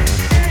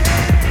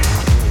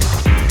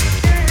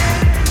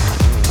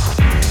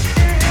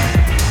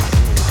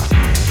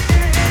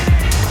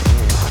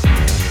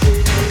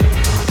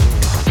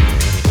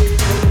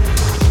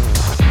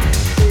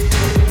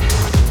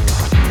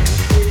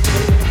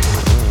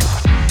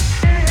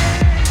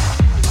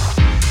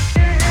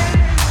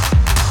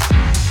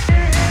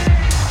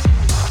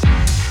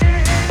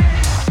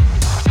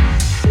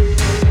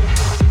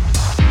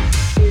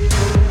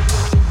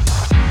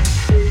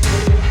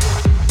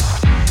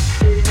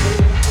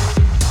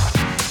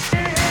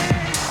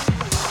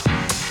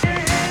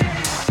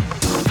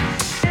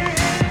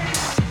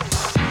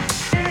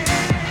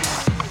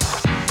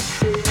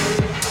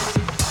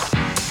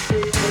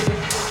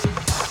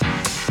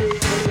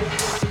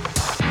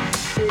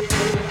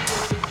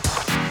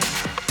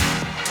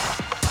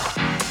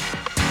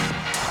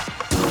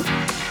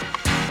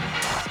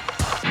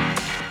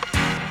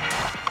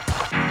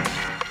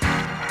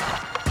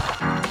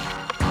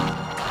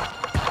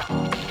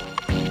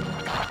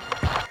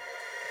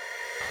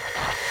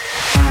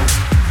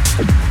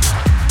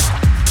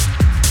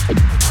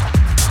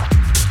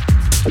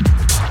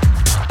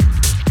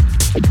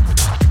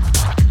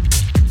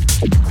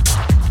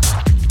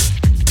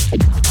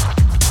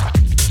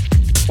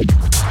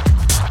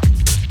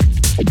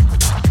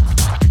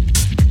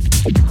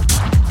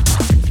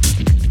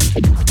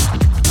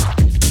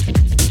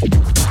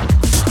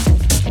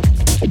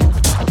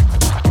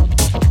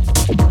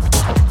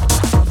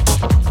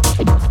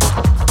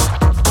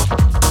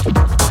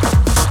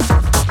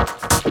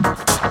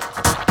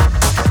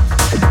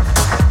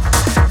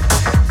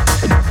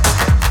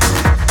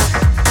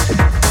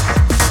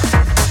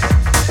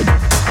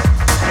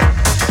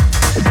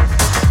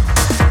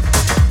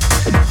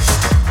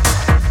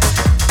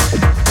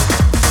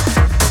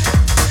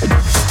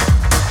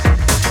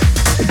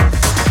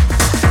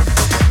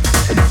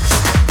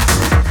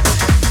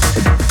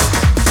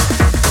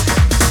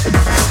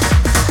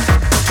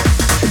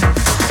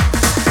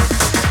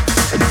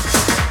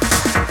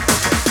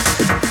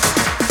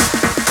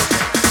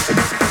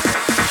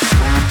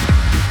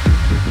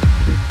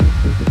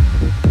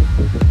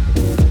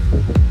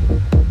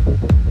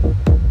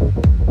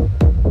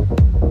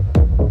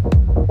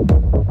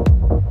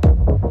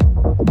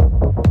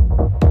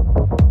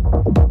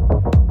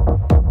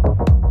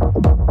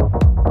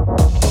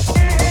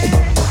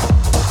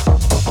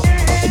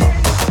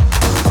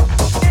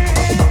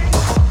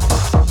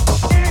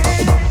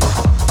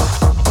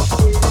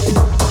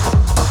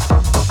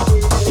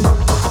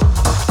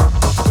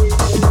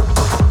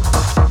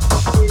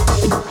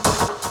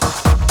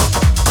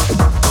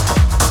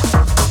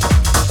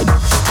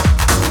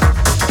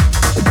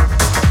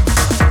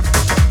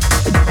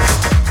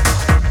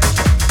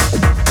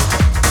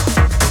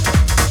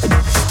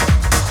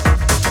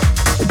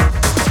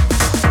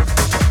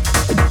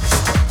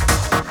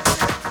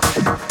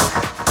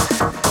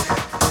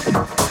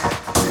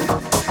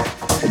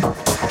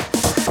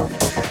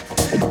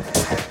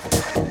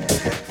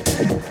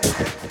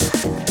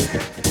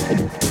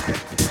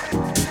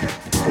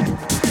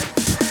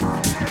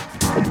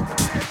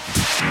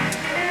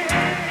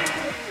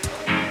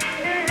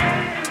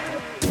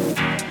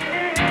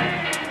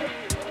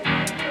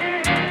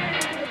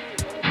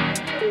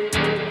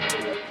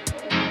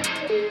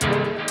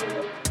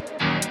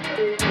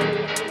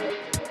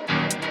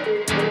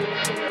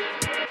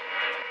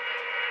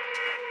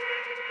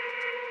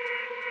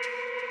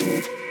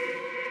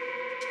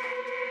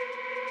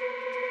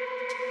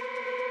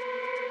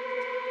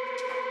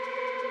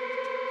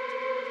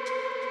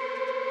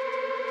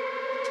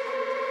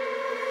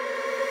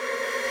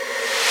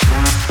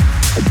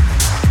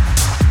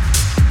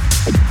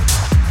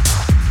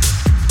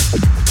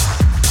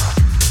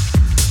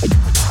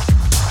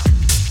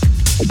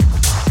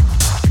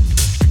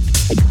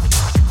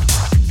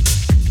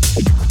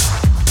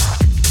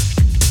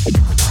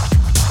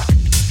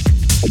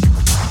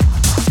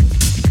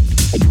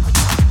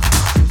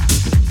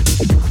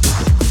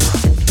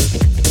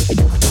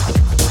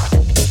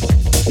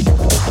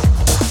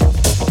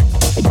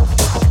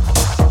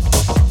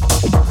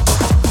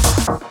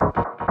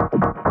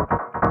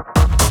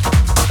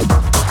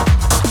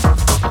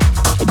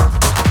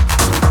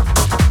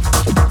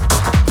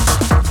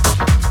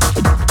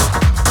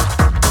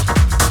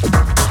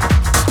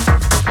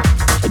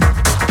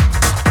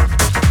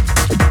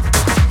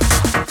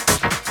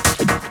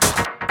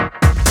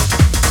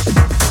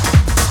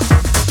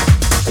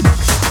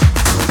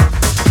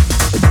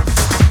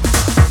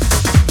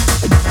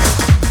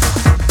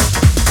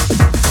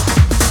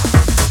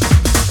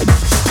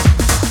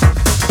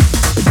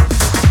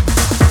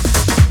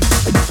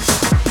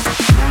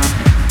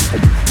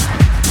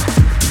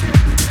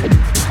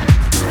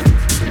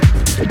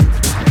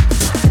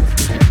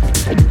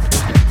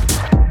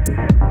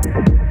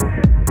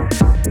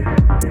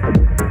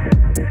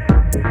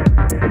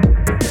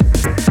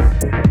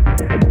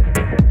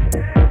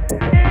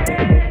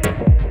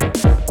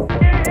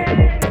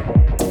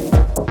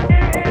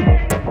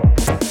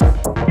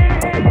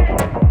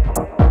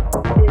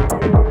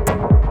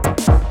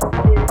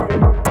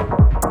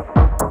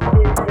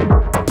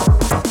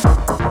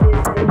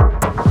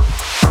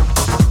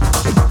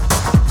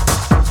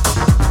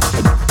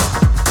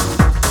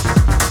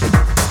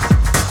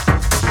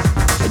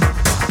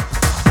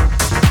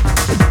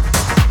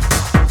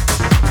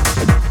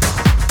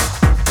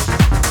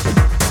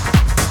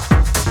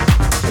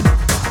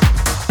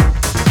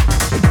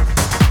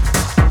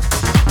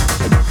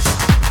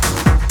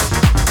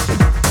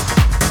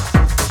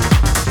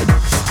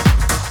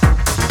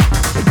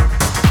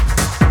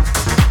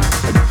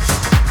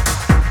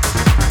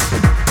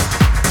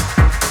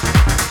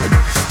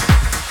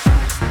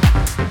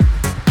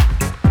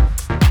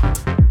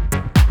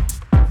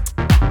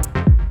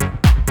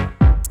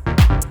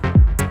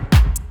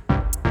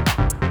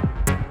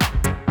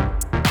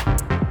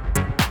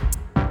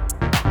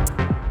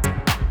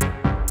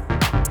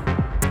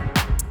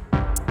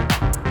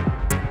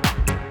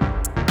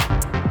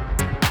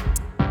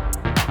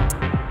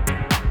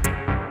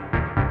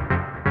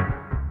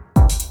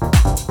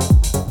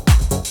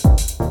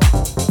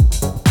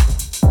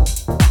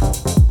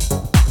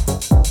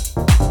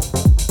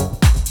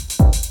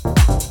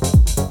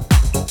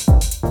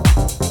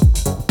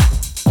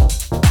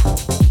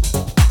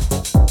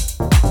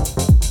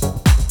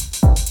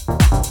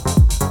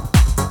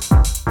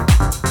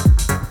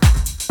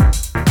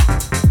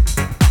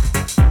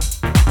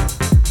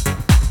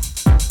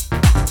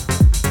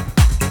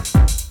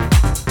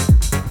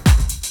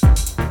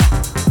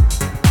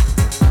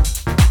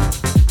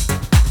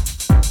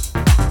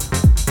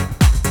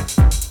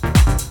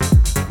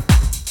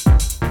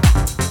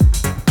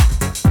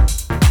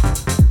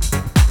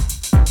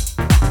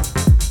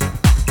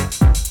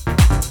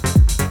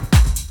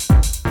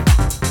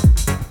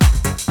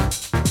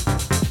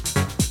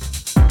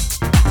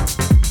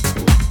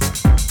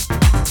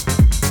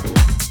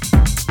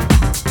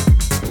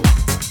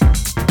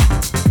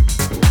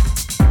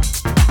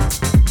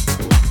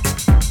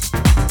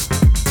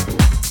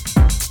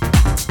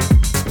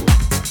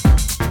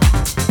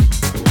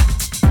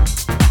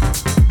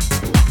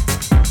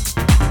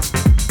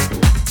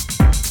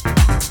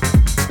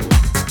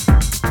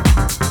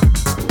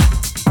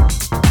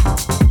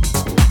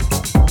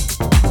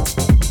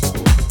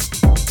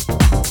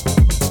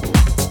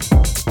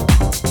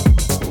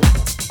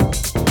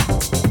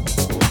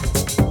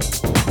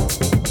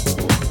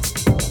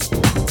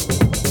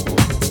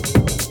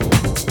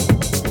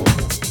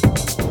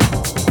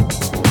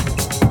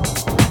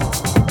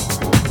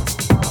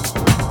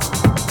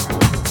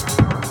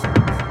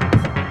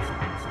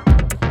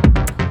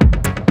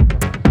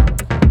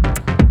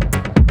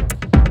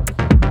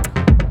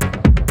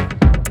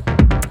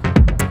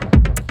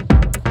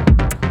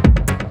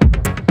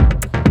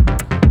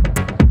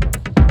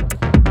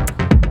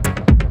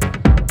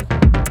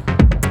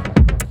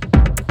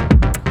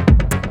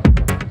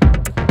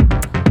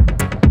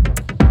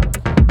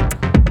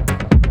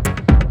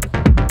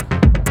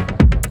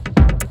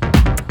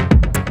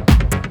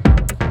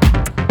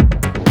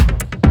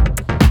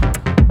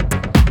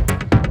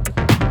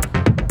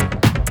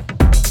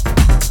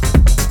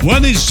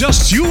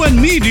 Just You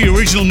and Me, the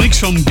original mix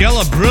from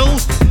Gala Brill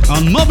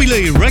on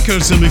Mobile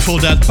Records, and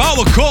before that,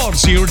 Power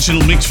Chords, the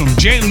original mix from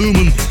Jane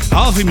Lumen,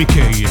 Harvey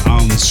McKay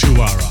on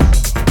Suara.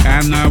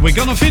 And we're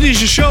gonna finish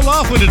the show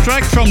off with a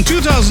track from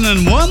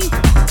 2001,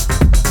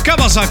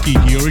 Kawasaki,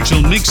 the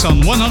original mix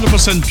on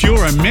 100%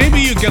 Pure, and maybe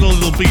you get a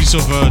little piece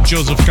of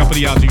Joseph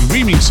Capriati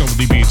remix of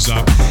the beats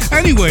up.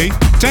 Anyway,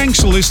 thanks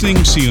for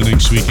listening. See you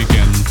next week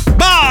again.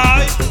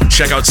 Bye!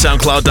 Check out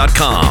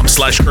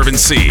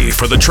SoundCloud.com/IrvinC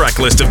for the track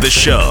list of this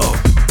show.